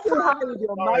right, no problem.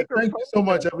 Thank you so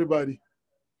much, everybody.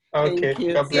 Okay. Thank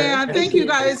you. Yeah, thank you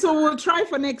guys. So we'll try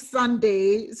for next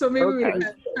Sunday. So maybe we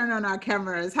can turn on our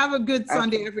cameras. Have a good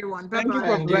Sunday, everyone. Bye bye.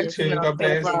 God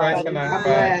bless. Bye for now.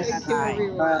 Bye. Thank you,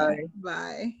 everyone.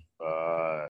 Bye. Bye.